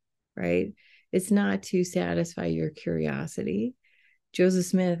receive, right? It's not to satisfy your curiosity. Joseph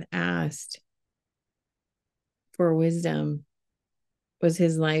Smith asked for wisdom. Was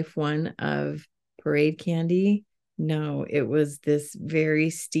his life one of parade candy? No, it was this very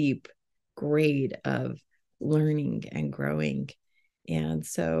steep grade of learning and growing. And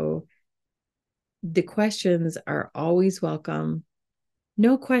so the questions are always welcome.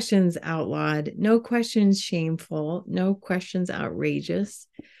 No questions outlawed, no questions shameful, no questions outrageous.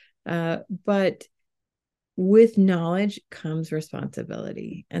 But with knowledge comes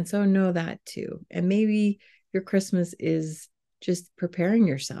responsibility. And so know that too. And maybe your Christmas is just preparing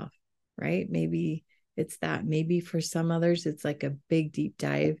yourself, right? Maybe it's that. Maybe for some others, it's like a big deep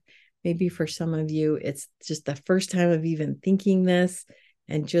dive. Maybe for some of you, it's just the first time of even thinking this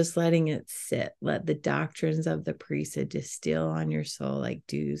and just letting it sit. Let the doctrines of the priesthood distill on your soul like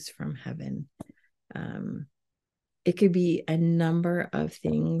dews from heaven. It could be a number of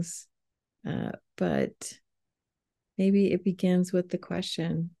things, but maybe it begins with the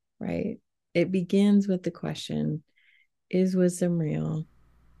question, right? It begins with the question, is wisdom real?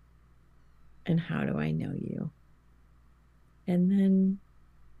 And how do I know you? And then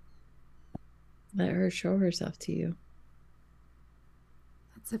let her show herself to you.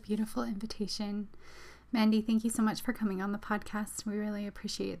 That's a beautiful invitation. Mandy, thank you so much for coming on the podcast. We really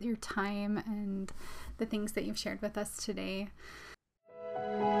appreciate your time and the things that you've shared with us today.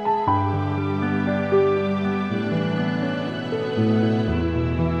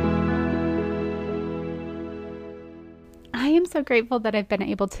 I am so grateful that I've been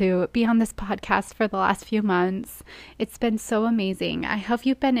able to be on this podcast for the last few months. It's been so amazing. I hope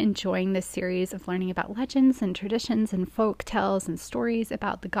you've been enjoying this series of learning about legends and traditions and folk tales and stories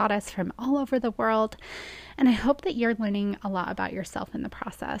about the goddess from all over the world. And I hope that you're learning a lot about yourself in the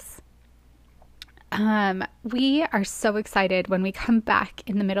process. We are so excited when we come back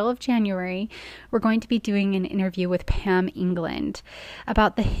in the middle of January. We're going to be doing an interview with Pam England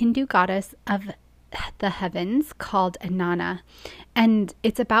about the Hindu goddess of the heavens called Inanna, and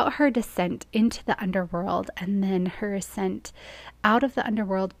it's about her descent into the underworld and then her ascent out of the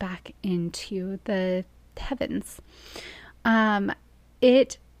underworld back into the heavens.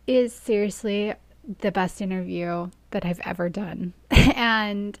 It is seriously the best interview that I've ever done,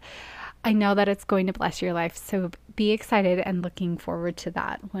 and I know that it's going to bless your life, so be excited and looking forward to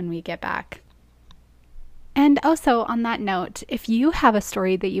that when we get back. And also, on that note, if you have a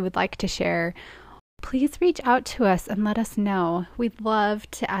story that you would like to share, please reach out to us and let us know. We'd love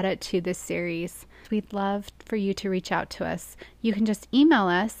to add it to this series. We'd love for you to reach out to us. You can just email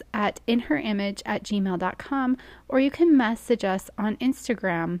us at inherimage@gmail.com, or you can message us on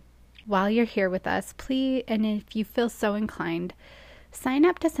Instagram while you're here with us. Please, and if you feel so inclined, sign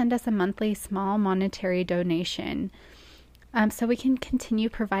up to send us a monthly small monetary donation so we can continue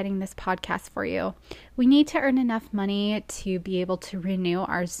providing this podcast for you. We need to earn enough money to be able to renew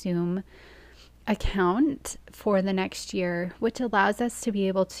our Zoom account for the next year, which allows us to be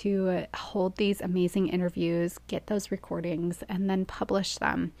able to hold these amazing interviews, get those recordings, and then publish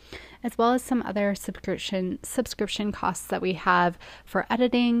them, as well as some other subscription costs that we have for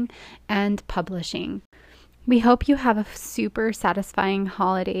editing and publishing. We hope you have a super satisfying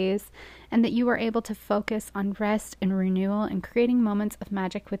holidays and that you are able to focus on rest and renewal and creating moments of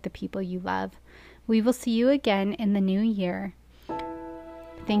magic with the people you love. We will see you again in the new year.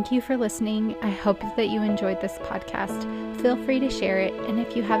 Thank you for listening. I hope that you enjoyed this podcast. Feel free to share it, and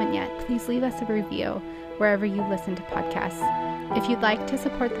if you haven't yet, please leave us a review wherever you listen to podcasts. If you'd like to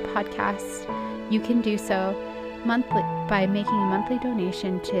support the podcast, you can do so monthly by making a monthly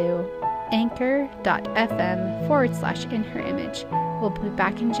donation to anchor.fm/inherimage. We'll be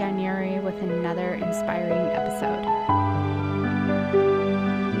back in January with another inspiring episode.